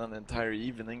happen an entire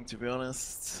evening, to be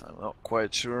honest? I'm not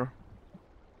quite sure.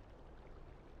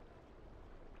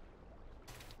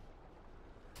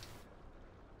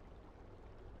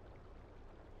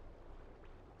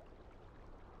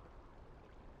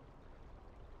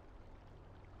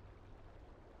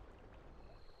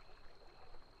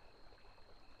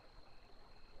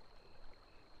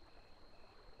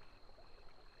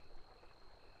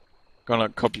 Gonna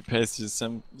copy paste you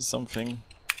something.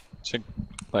 Check,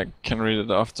 like, can read it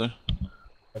after.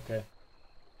 Okay.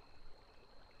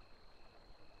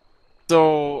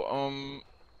 So,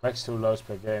 Max 2 lows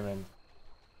per game, and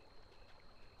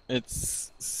it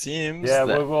seems yeah,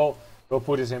 that we'll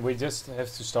put this in. We just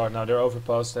have to start now. They're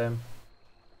overpassed them.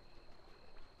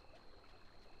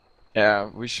 yeah,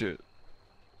 we should.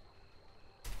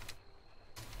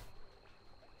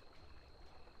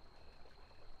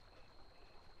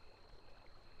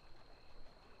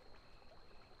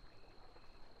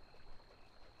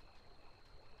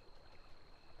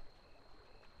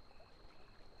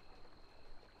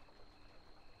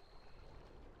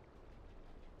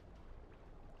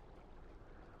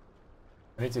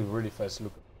 I need to really fast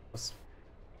look at this.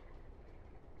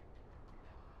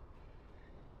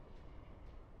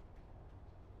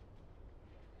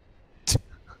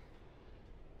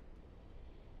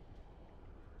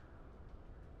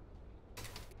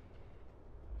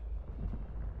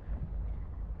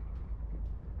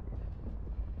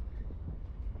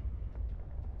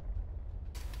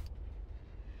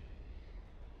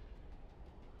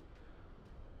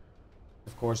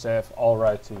 Of course, they have all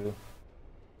right to do.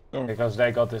 Oh. Because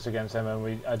they got this against them,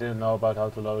 and I didn't know about how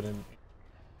to load in.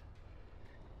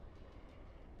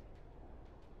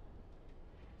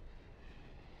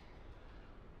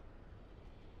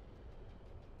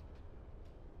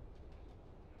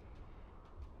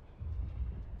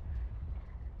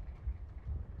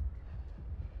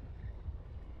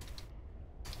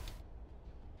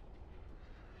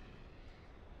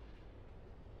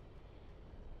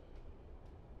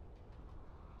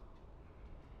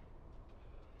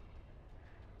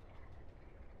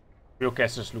 Real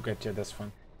casters look at you, that's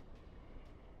fun.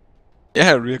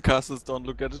 Yeah, real casters don't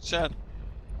look at the chat.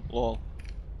 Lol.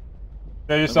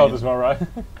 Yeah, you saw this one, right?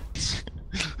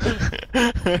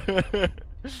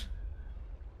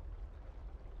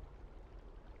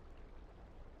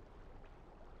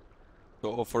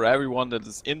 So for everyone that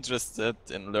is interested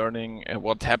in learning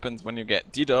what happens when you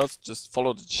get DDoS, just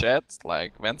follow the chat,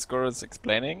 like Vanscore is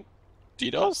explaining.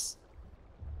 DDoS?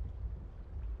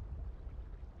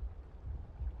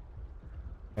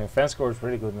 Yeah, Fanscore is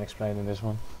really good in explaining this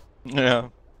one. Yeah.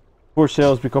 Poor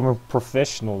sales becoming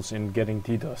professionals in getting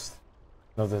DDoS.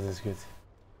 No, that is good.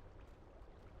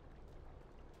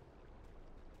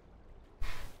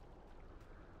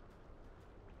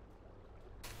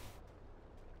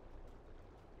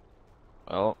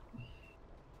 Well.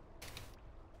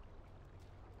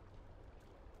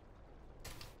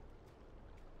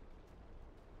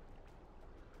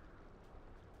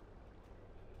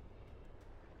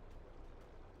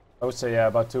 I would say, yeah,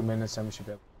 about 2 minutes and we should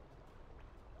be able.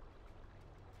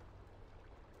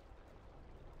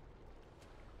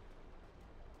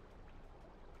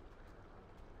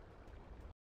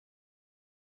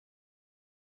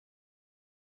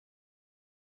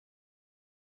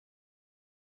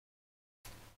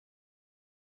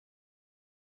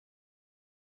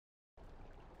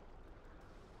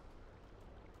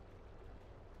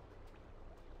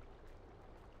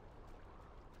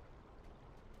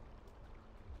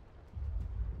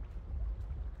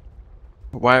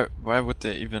 Why would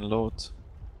they even load?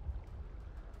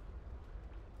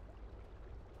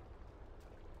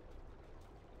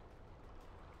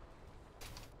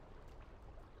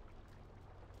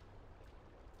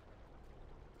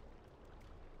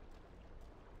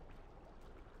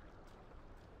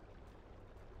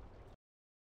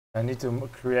 I need to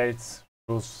create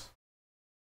rules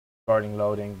regarding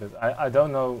loading, but I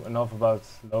don't know enough about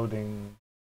loading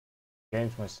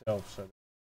games myself, so.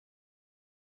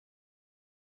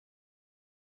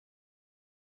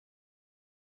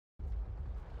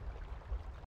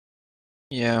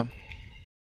 Yeah.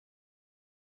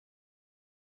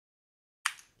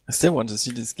 I still want to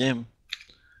see this game.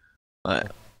 I'm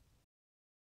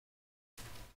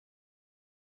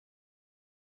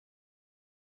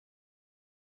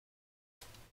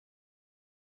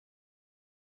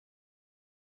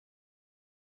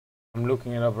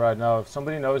looking it up right now. If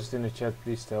somebody knows it in the chat,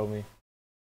 please tell me.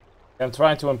 I'm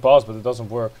trying to unpause, but it doesn't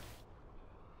work.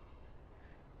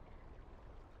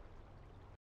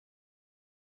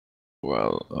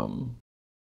 Well,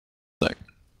 like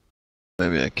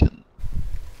maybe I can.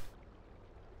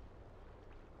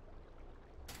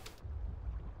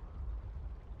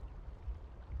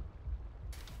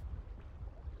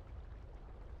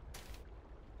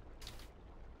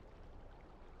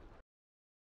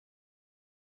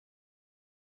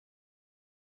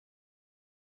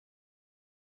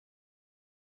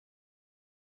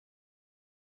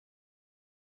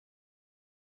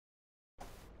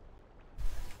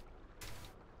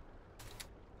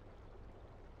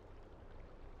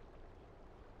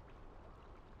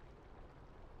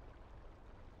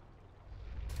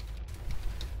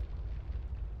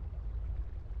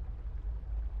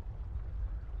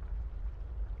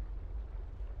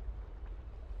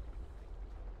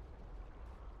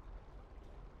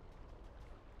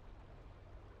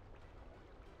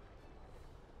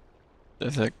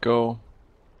 Let that go.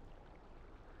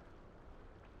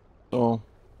 So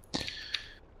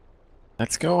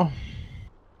let's go.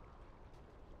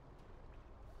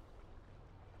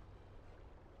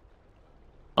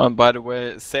 By the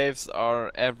way, saves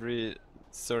are every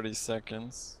 30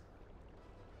 seconds.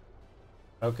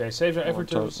 Okay, saves are every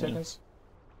 30 Totally. seconds.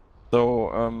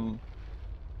 So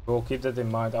We'll keep that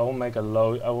in mind. I will make a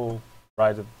load. I will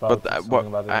write about but something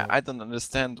about it. I don't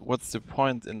understand what's the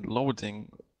point in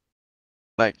loading.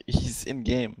 Like he's in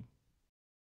game.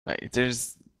 Like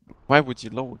there's why would you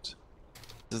load?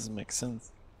 Doesn't make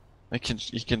sense. You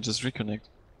can just reconnect.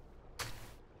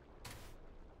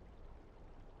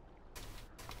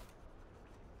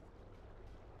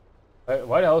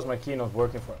 Why the hell is my key not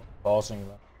working for pausing?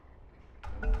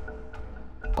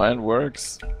 Mine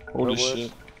works. Holy It works?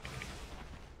 shit.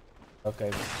 Okay,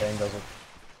 the game does it.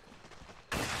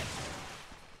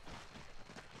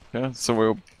 Yeah, so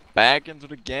we're back into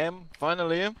the game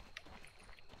finally.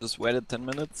 Just waited 10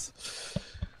 minutes.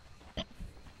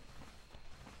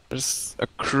 There's a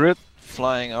crit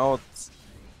flying out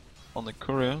on the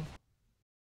courier.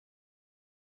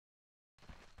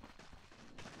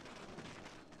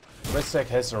 Red stack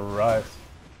has arrived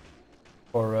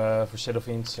for Shadow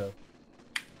Fiend, so.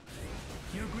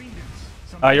 Your grievance.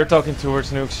 You're talking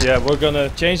towards nukes. Yeah, we're gonna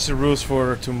change the rules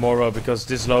for tomorrow because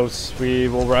this loads. We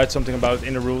will write something about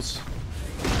in the rules.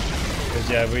 But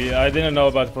yeah, I didn't know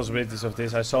about the possibilities of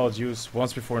this. I saw it used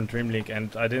once before in Dream League,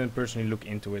 and I didn't personally look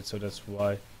into it, so that's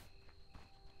why.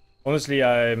 Honestly,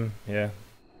 yeah.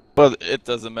 But it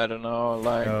doesn't matter now,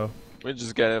 like No. we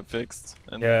just get it fixed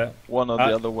and Yeah. one or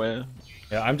the other way.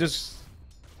 Yeah,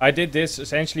 I did this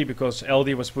essentially because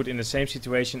LD was put in the same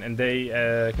situation and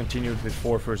they continued with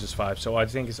 4 versus 5. So I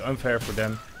think it's unfair for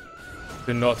them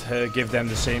to not give them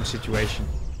the same situation.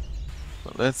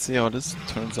 But let's see how this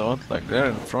turns out. Like they're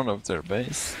in front of their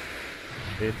base.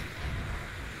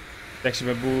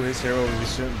 Actually, Babu, his hero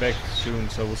will be back soon,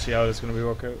 so we'll see how that's going to be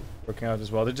working out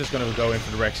as well. They're just going to go in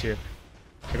for the Rex here.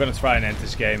 They're going to try and end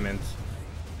this game, and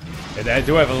yeah, they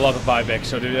do have a lot of buybacks,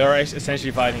 so they are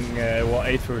essentially fighting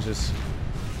 8 versus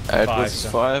 8 5.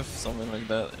 versus 5, something like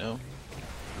that, yeah.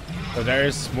 So there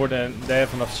is they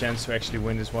have enough chance to actually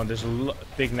win this one. There's a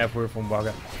big net worth from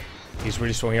Waga. He's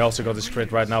really strong. He also got his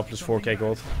crit right now, plus 4k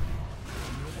gold.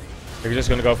 They're just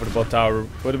gonna go for the bot tower.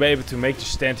 Would be able to make the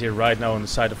stand here right now on the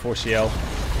side of 4CL.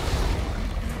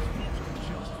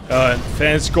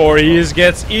 Fanscore, he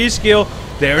gets E-skill.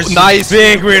 There's nice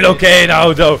big relocate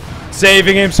now though.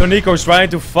 Saving him, so Nico's trying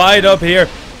to fight up here.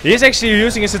 He's actually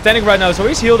using his satanic right now, so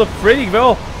he's healed up pretty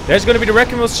well. There's gonna be the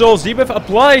Wrecking Ball Souls. Debuff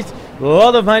applied. A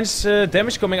lot of minus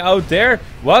damage coming out there.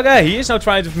 Waga, he is now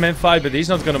trying to man fight, but he's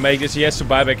not gonna make this. He has to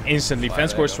buy back instantly.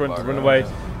 Fanscore is trying to run away.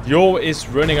 Yo is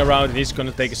running around and he's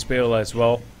gonna take a spill as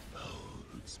well.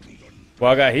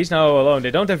 Waga, he's now alone. They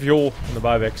don't have Yol on the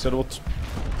buyback, so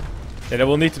they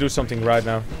will need to do something right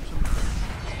now.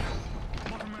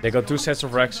 They got 2 sets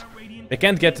of racks. They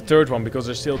can't get the 3rd one because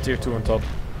they're still tier 2 on top.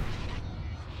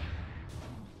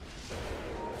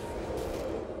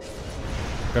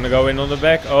 Gonna go in on the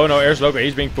back. Oh no, Air's logo.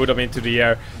 He's being put up into the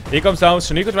air. He comes down.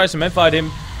 Sonico tries to man fight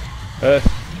him.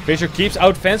 Fisher keeps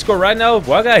out Fanscore right now.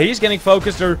 Waga, he's getting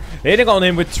focused. They're hitting on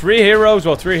him with 3 heroes.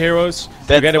 Well, 3 heroes.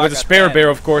 Together with the Spirit Bear,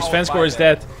 of course. Fanscore is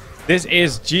dead. This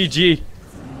is GG.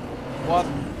 What?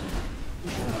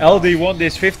 LD won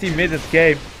this 50-minute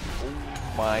game.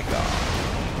 Oh my god.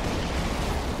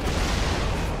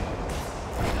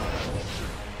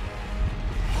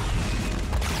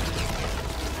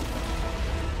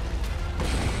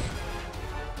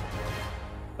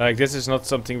 Like, this is not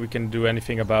something we can do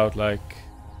anything about, like...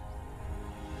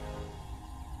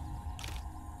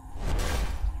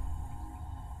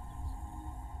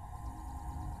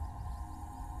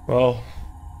 Well,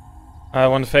 I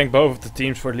want to thank both of the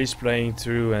teams for at least playing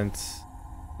through and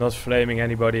not flaming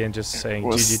anybody and just saying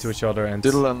Was GG to each other. And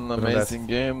Still an doing that. amazing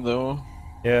game though.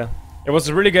 Yeah, it was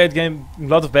a really great game. A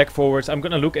lot of back forwards. I'm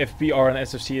gonna look if PR and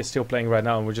SFC is still playing right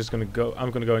now, and we're just gonna go.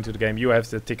 I'm gonna go into the game. You have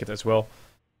the ticket as well,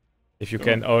 if you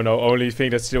can. Oh no, only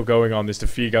thing that's still going on is the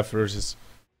Vega versus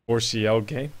 4CL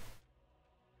game.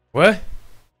 What?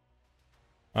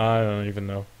 I don't even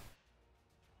know.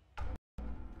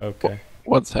 Okay.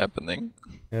 What's happening?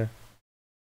 Yeah.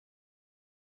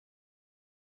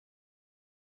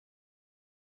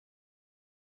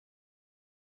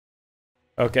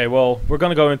 Okay, well, we're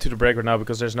gonna go into the break right now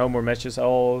because there's no more matches.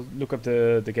 I'll look up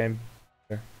the game.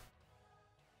 Here.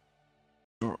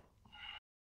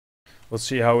 We'll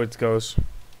see how it goes.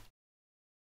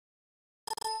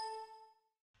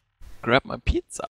 Grab my pizza.